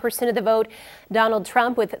 59% of the vote, Donald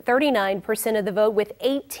Trump with 39% of the vote, with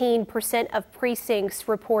 18% of precincts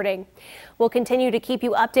reporting. We'll continue to keep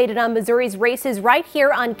you updated on Missouri's races right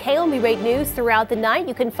here on KOMU 8 News throughout the night.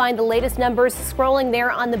 You can find the latest numbers scrolling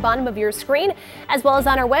there on the bottom of your screen, as well as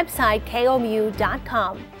on our website,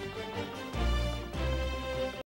 KOMU.com.